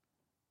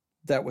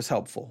that was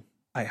helpful.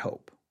 I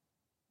hope.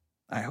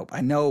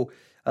 I know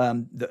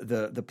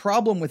the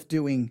problem with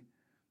doing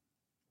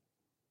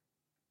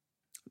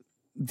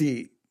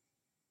the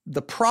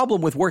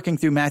problem with working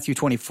through Matthew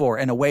 24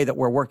 in a way that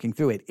we're working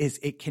through it is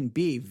it can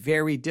be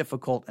very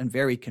difficult and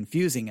very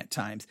confusing at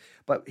times.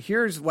 But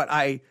here's what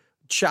I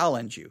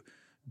challenge you.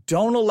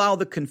 Don't allow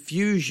the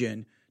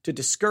confusion to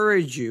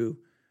discourage you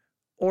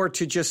or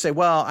to just say,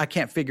 well, I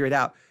can't figure it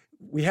out.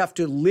 We have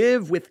to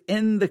live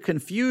within the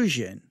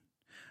confusion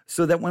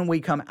so that when we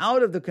come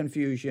out of the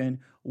confusion,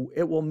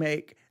 it will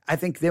make, I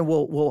think then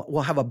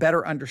we'll have a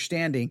better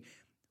understanding.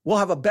 We'll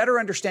have a better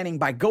understanding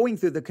by going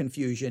through the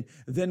confusion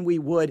than we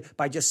would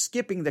by just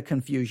skipping the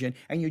confusion.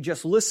 And you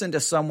just listen to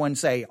someone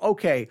say,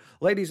 okay,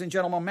 ladies and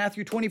gentlemen,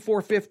 Matthew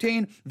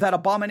 24:15, that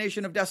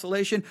abomination of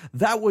desolation,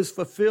 that was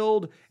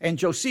fulfilled. And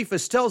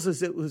Josephus tells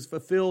us it was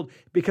fulfilled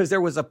because there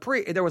was a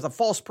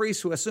false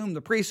priest who assumed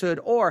the priesthood,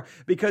 or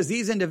because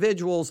these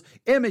individuals'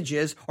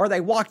 images, or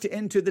they walked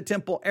into the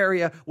temple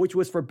area, which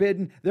was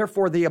forbidden,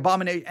 therefore the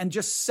abomination, and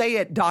just say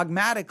it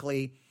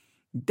dogmatically,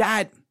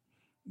 that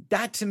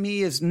to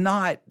me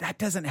that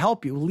doesn't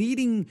help you.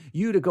 Leading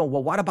you to go,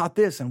 well, what about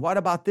this? And what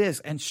about this?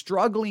 And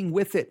struggling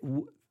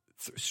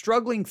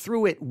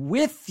through it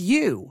with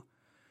you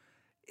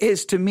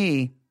is to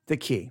me the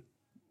key.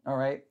 All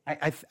right.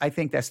 I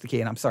think that's the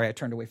key. And I'm sorry, I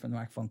turned away from the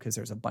microphone because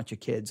there's a bunch of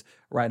kids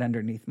right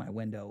underneath my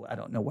window. I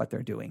don't know what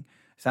they're doing.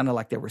 It sounded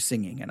like they were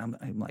singing. And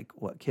I'm like,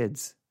 what,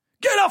 kids?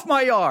 Get off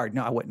my yard.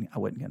 No, I wasn't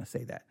going to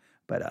say that.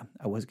 But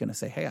I was going to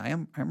say, hey,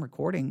 I'm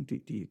recording. Do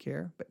you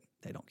care? But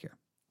they don't care.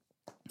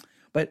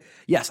 But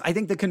yes, I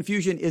think the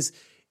confusion is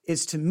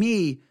to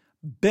me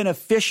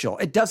beneficial.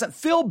 It doesn't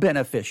feel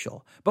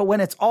beneficial, but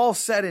when it's all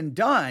said and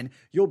done,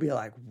 you'll be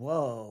like,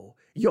 whoa.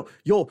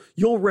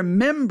 You'll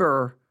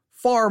remember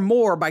far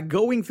more by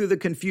going through the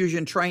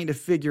confusion trying to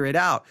figure it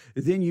out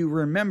than you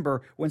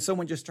remember when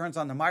someone just turns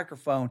on the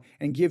microphone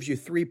and gives you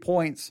 3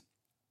 points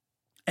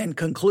and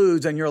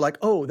concludes, and you're like,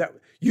 oh, that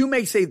you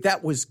may say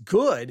that was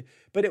good,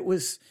 but it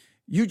was.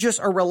 You just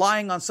are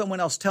relying on someone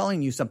else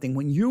telling you something.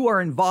 When you are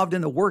involved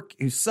in the work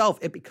yourself,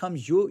 it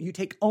becomes you. You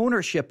take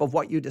ownership of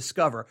what you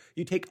discover.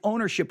 You take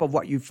ownership of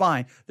what you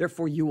find.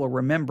 Therefore, you will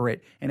remember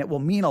it, and it will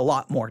mean a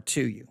lot more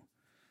to you.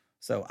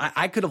 So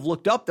I could have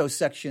looked up those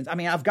sections. I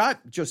mean, I've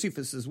got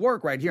Josephus's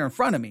work right here in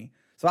front of me.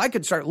 So I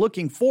could start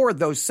looking for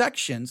those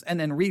sections and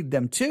then read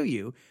them to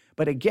you.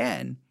 But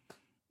again,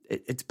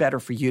 it's better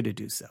for you to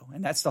do so.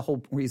 And that's the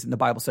whole reason the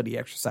Bible study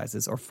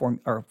exercises are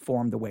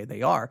formed the way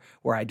they are,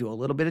 where I do a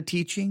little bit of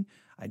teaching.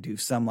 I do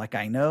some like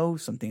I know,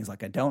 some things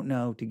like I don't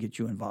know to get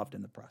you involved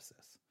in the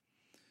process.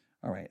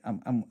 All right.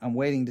 I'm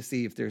waiting to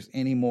see if there's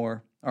any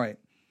more. All right.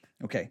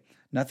 Okay.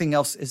 Nothing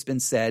else has been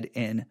said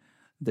in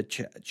the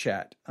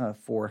chat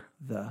for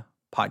the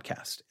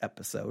podcast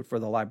episode, for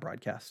the live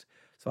broadcast.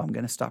 So I'm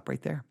going to stop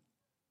right there.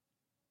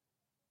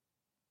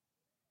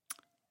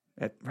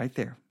 Right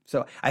there.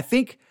 So I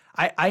think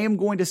I am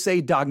going to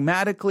say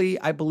dogmatically,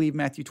 I believe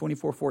Matthew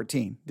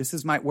 24:14. This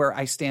is where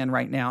I stand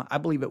right now. I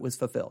believe it was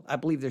fulfilled. I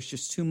believe there's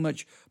just too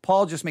much.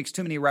 Paul just makes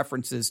too many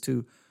references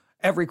to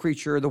every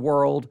creature of the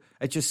world.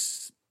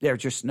 There's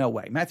just no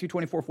way. Matthew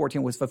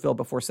 24:14 was fulfilled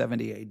before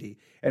 70 AD.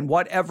 And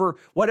whatever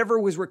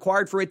was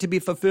required for it to be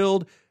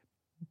fulfilled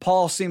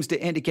Paul seems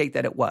to indicate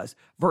that it was.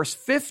 Verse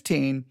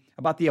 15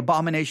 about the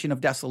abomination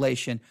of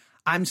desolation,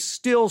 I'm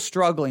still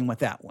struggling with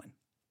that one.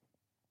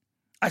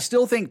 I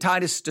still think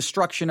Titus'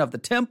 destruction of the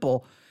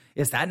temple,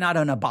 is that not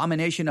an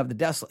abomination of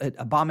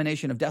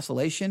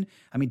desolation?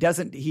 I mean,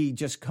 doesn't he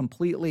just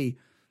completely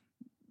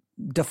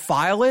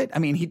defile it? I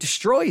mean, he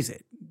destroys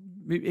it.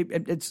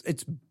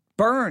 It's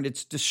burned.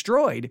 It's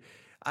destroyed.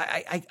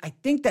 I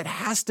think that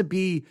has to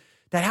be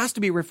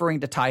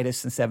referring to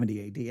Titus in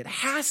 70 AD. It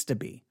has to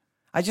be.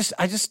 I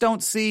just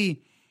don't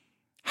see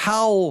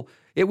how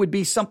it would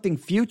be something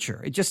future.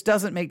 It just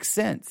doesn't make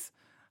sense.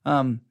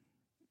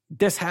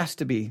 This has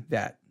to be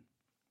that.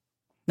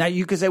 Now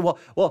you could say, well,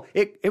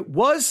 it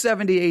was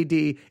 70 AD.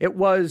 It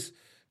was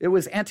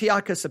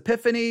Antiochus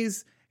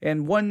Epiphanes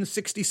in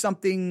 160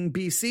 something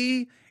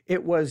BC.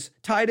 It was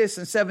Titus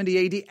in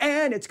 70 AD,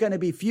 and it's going to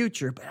be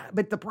future.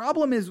 But the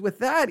problem is with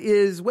that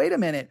is, wait a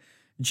minute,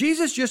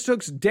 Jesus just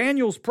took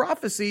Daniel's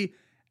prophecy,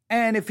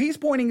 and if he's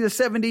pointing to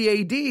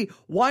 70 AD,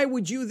 why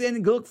would you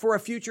then look for a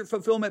future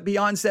fulfillment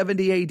beyond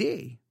 70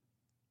 AD?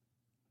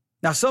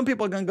 Now, some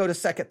people are going to go to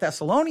 2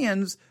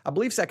 Thessalonians, I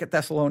believe 2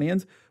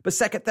 Thessalonians, but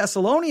 2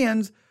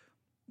 Thessalonians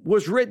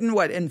was written,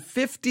 in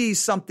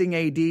 50-something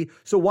AD,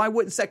 so why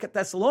wouldn't 2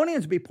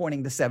 Thessalonians be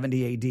pointing to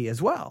 70 AD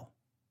as well?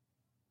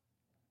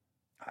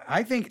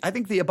 I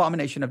think the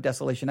abomination of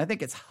desolation, I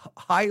think it's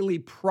highly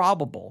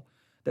probable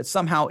that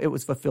somehow it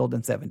was fulfilled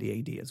in 70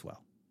 AD as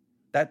well.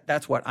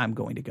 That's what I'm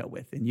going to go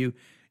with. And you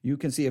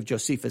can see if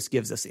Josephus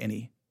gives us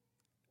any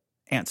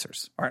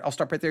answers. All right, I'll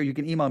stop right there. You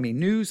can email me,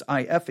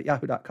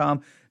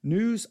 newsif@yahoo.com,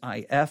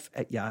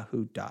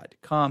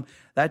 newsif@yahoo.com.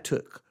 That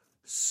took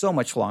so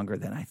much longer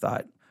than I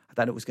thought. I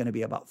thought it was going to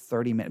be about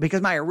 30 minutes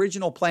because my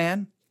original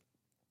plan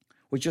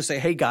was just say,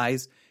 hey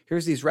guys,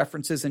 here's these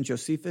references in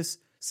Josephus.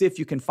 See if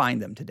you can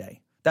find them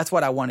today. That's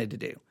what I wanted to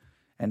do.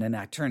 And then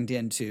I turned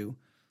into,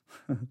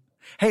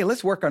 hey,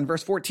 let's work on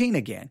verse 14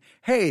 again.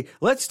 Hey,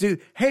 let's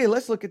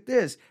look at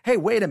this. Hey,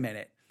 wait a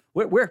minute.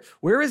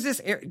 Where is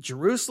this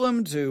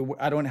Jerusalem to,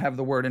 I don't have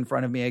the word in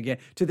front of me again,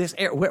 to this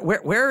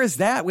where is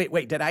that?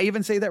 Wait, did I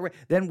even say that right?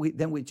 Then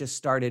we just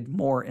started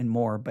more and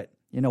more, but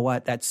you know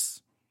what?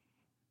 That's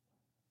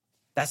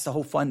the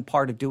whole fun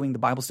part of doing the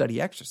Bible study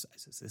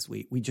exercises is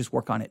we just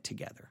work on it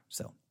together.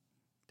 So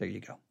there you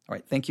go. All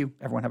right. Thank you.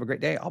 Everyone have a great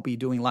day. I'll be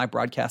doing live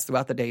broadcasts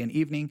throughout the day and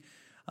evening.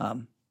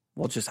 I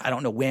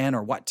don't know when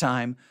or what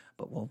time,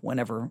 but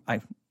whenever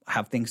I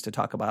have things to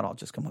talk about, I'll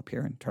just come up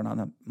here and turn on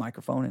the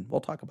microphone and we'll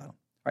talk about them.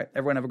 All right.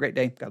 Everyone have a great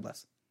day. God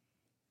bless.